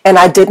mistakes. And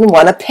I didn't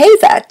want to pay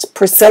that.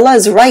 Priscilla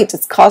is right.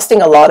 It's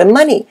costing a lot of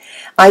money.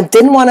 I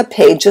didn't want to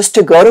pay just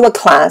to go to a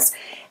class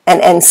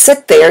and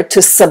sit there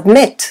to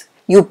submit.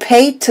 You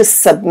pay to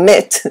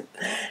submit.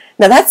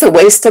 Now, that's a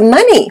waste of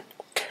money.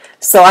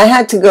 So I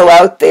had to go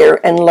out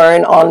there and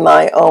learn on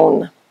my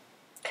own.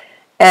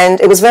 And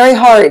it was very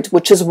hard,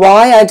 which is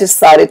why I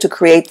decided to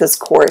create this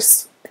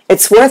course.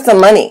 It's worth the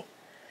money.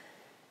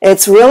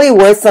 It's really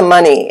worth the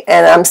money.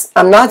 And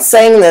I'm not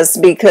saying this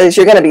because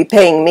you're going to be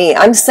paying me.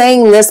 I'm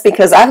saying this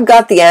because I've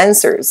got the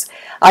answers.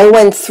 I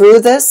went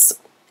through this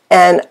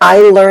and I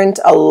learned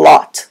a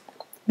lot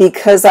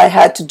because I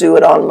had to do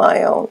it on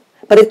my own.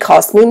 But it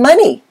cost me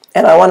money.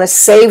 And I want to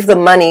save the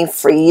money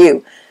for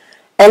you.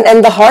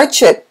 And the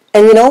hardship.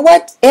 And you know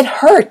what? It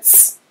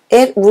hurts.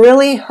 It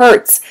really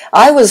hurts.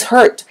 I was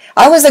hurt.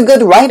 I was a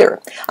good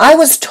writer. I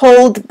was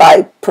told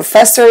by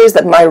professors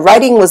that my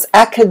writing was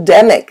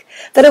academic,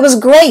 that it was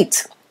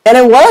great. And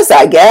it was,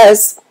 I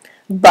guess.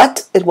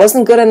 But it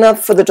wasn't good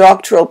enough for the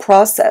doctoral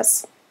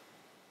process.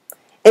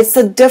 It's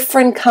a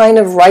different kind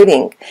of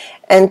writing.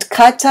 And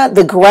Kata,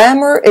 the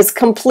grammar is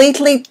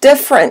completely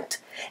different.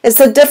 It's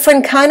a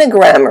different kind of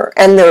grammar.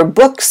 And there are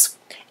books,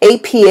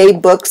 APA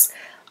books,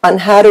 on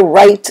how to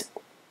write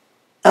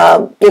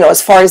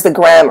as far as the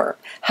grammar,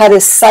 how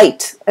to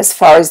cite as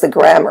far as the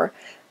grammar,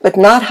 but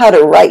not how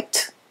to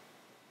write.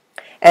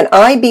 And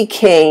I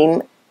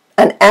became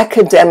an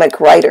academic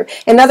writer.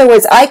 In other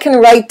words, I can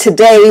write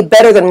today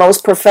better than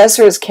most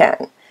professors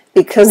can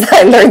because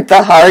I learned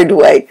the hard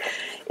way.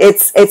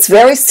 It's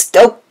very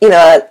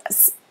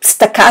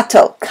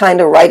staccato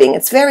kind of writing.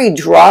 It's very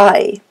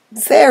dry,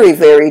 very,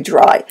 very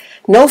dry.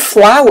 No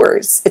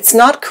flowers. It's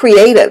not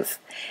creative.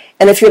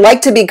 And if you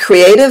like to be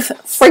creative,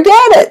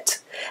 forget it.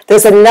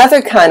 There's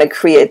another kind of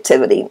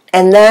creativity,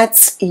 and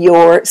that's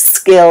your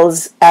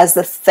skills as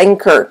a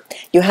thinker.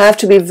 You have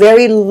to be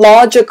very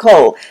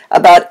logical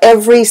about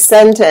every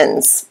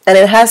sentence, and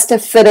it has to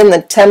fit in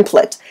the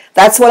template.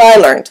 That's what I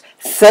learned.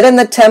 Fit in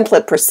the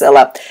template,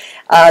 Priscilla.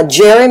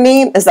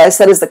 Jeremy, as I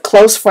said, is a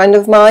close friend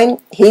of mine.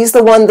 He's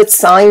the one that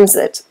signs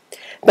it.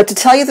 But to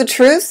tell you the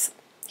truth,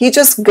 he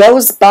just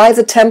goes by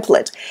the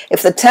template.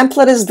 If the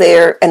template is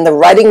there and the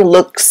writing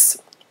looks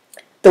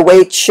the way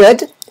it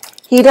should,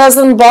 he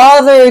doesn't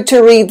bother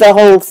to read the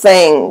whole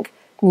thing.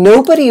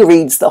 Nobody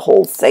reads the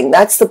whole thing.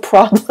 That's the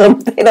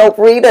problem. They don't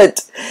read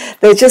it.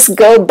 They just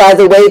go by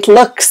the way it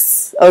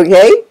looks.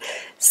 Okay?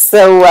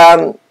 So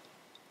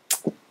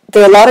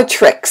there are a lot of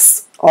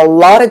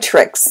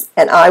tricks,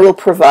 and I will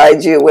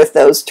provide you with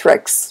those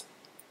tricks.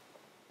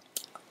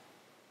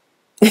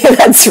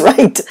 That's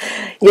right.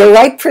 You're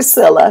right,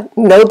 Priscilla.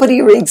 Nobody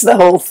reads the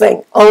whole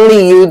thing.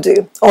 Only you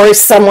do. Or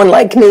someone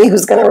like me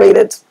who's going to read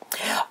it.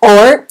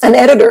 Or an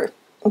editor.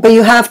 But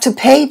you have to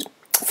pay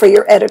for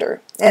your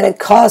editor, and it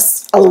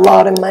costs a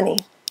lot of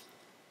money.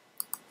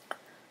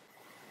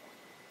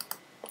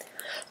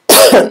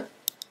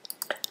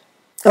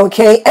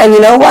 Okay, and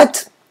you know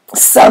what?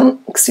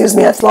 Excuse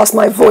me, I've lost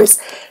my voice.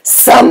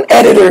 Some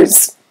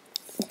editors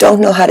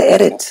don't know how to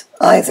edit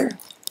either.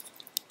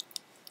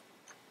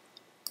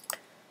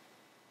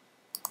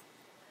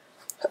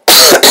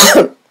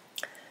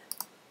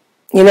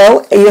 You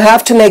know, you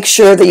have to make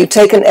sure that you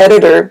take an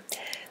editor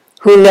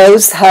who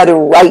knows how to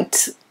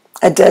write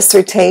a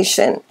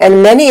dissertation.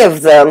 And many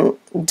of them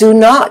do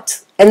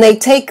not. And they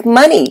take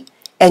money,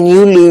 and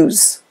you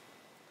lose.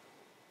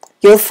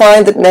 You'll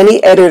find that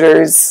many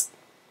editors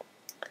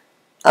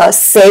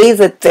say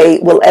that they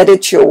will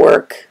edit your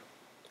work.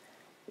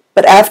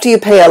 But after you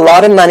pay a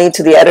lot of money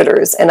to the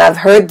editors, and I've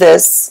heard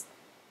this,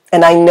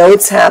 and I know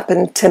it's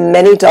happened to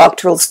many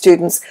doctoral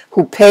students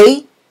who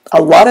pay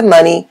a lot of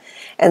money,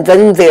 and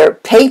then their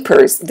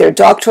papers, their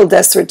doctoral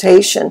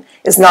dissertation,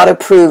 is not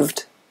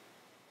approved.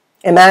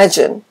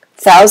 Imagine,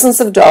 thousands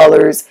of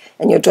dollars,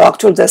 and your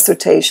doctoral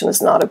dissertation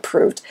is not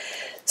approved.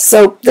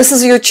 So this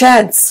is your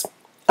chance.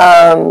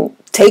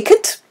 Take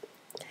it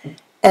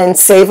and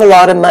save a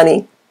lot of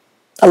money.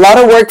 A lot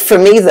of work for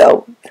me,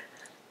 though.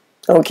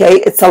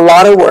 Okay, it's a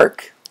lot of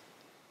work.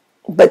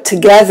 But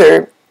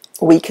together,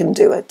 we can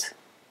do it.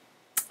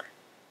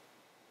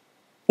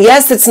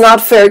 Yes, it's not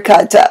fair,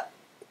 Kata.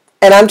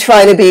 And I'm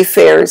trying to be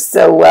fair,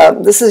 so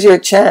this is your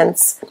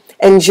chance.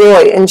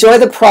 Enjoy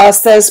the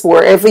process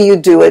wherever you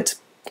do it,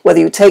 whether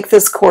you take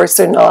this course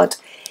or not.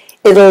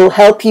 It'll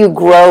help you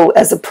grow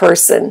as a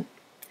person,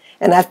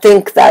 and I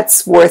think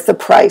that's worth the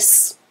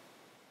price.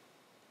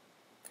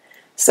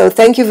 So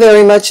thank you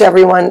very much,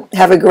 everyone.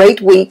 Have a great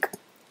week,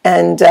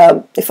 and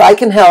if I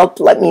can help,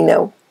 let me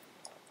know.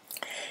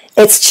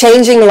 It's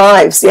changing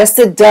lives. Yes,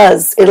 it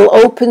does. It'll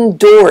open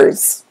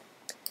doors,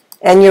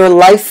 and your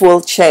life will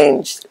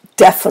change.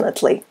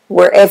 Definitely,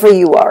 wherever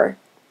you are,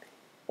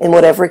 in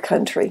whatever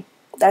country.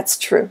 That's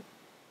true.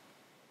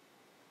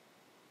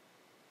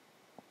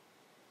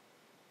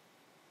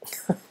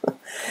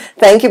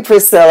 Thank you,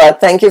 Priscilla.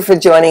 Thank you for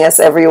joining us,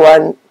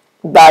 everyone.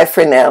 Bye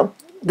for now.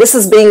 This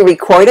is being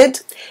recorded.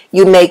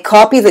 You may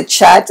copy the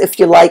chat if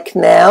you like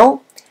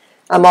now.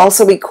 I'm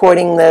also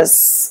recording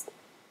this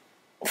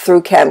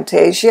through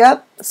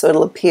Camtasia, so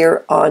it'll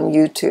appear on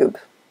YouTube.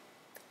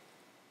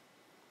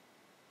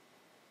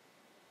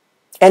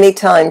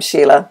 Anytime,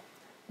 Sheila.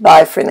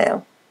 Bye for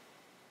now.